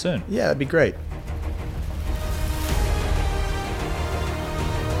from us soon. Yeah, that'd be great.